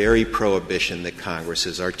 within the very prohibition that Congress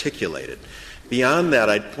has articulated. Beyond that,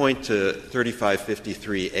 I'd point to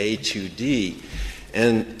 3553A2D,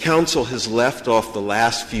 and counsel has left off the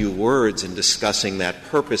last few words in discussing that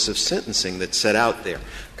purpose of sentencing that's set out there.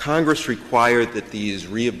 Congress required that these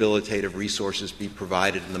rehabilitative resources be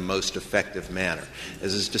provided in the most effective manner.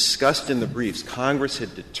 As is discussed in the briefs, Congress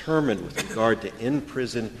had determined with regard to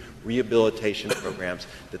in-prison rehabilitation programs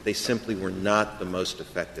that they simply were not the most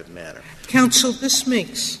effective manner. Counsel, this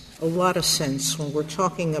makes a lot of sense when we're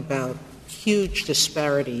talking about huge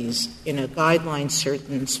disparities in a guideline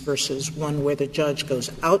sentence versus one where the judge goes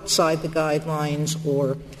outside the guidelines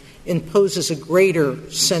or imposes a greater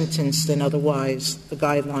sentence than otherwise the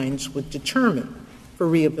guidelines would determine for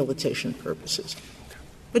rehabilitation purposes.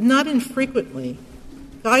 But not infrequently,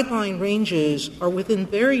 guideline ranges are within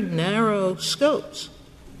very narrow scopes.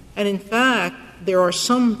 And in fact, there are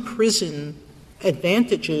some prison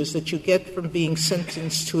advantages that you get from being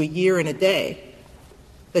sentenced to a year and a day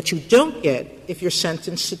that you don't get if you're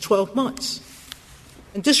sentenced to 12 months.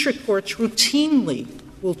 And district courts routinely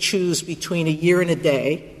will choose between a year and a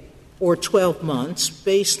day or 12 months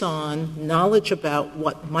based on knowledge about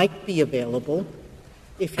what might be available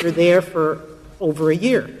if you're there for over a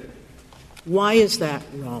year. Why is that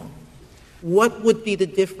wrong? What would be the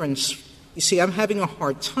difference? You see, I'm having a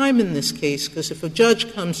hard time in this case because if a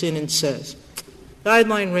judge comes in and says,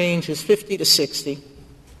 guideline range is 50 to 60,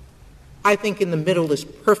 I think in the middle is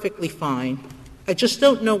perfectly fine. I just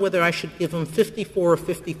don't know whether I should give them 54 or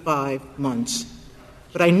 55 months.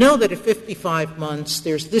 But I know that at 55 months,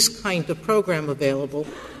 there's this kind of program available.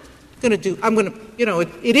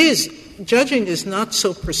 Judging is not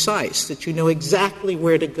so precise that you know exactly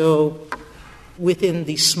where to go within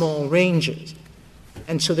these small ranges.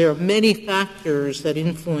 And so there are many factors that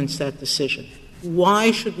influence that decision.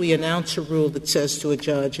 Why should we announce a rule that says to a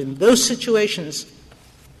judge, in those situations,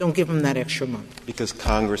 don't give them that extra month? Because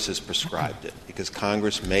Congress has prescribed it. Because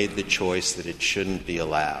Congress made the choice that it shouldn't be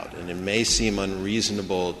allowed. And it may seem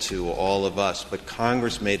unreasonable to all of us, but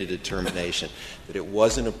Congress made a determination that it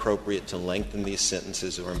wasn't appropriate to lengthen these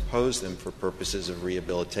sentences or impose them for purposes of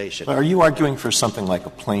rehabilitation. But are you arguing for something like a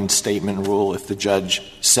plain statement rule? If the judge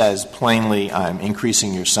says plainly, I'm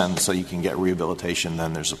increasing your sentence so you can get rehabilitation,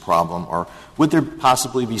 then there's a problem? Or would there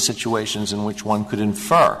possibly be situations in which one could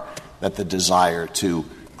infer that the desire to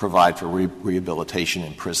provide for rehabilitation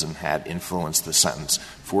in prison had influenced the sentence?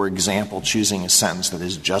 For example, choosing a sentence that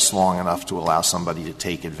is just long enough to allow somebody to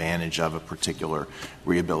take advantage of a particular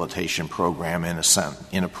rehabilitation program in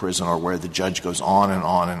a prison, or where the judge goes on and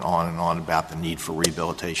on and on and on about the need for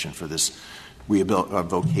rehabilitation for this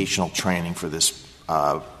vocational training for this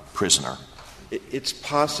prisoner. It's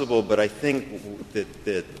possible, but I think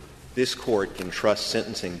that this Court can trust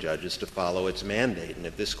sentencing judges to follow its mandate. And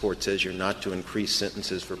if this Court says you're not to increase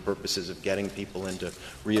sentences for purposes of getting people into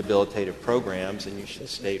rehabilitative programs, and you should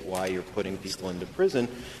state why you're putting people into prison,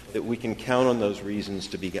 that we can count on those reasons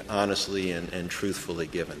to be honestly and truthfully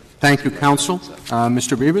given. Thank you, counsel.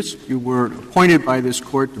 Mr. Beavis, you were appointed by this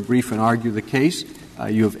Court to brief and argue the case.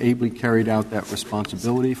 You have ably carried out that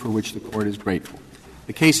responsibility, for which the Court is grateful.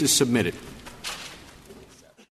 The case is submitted.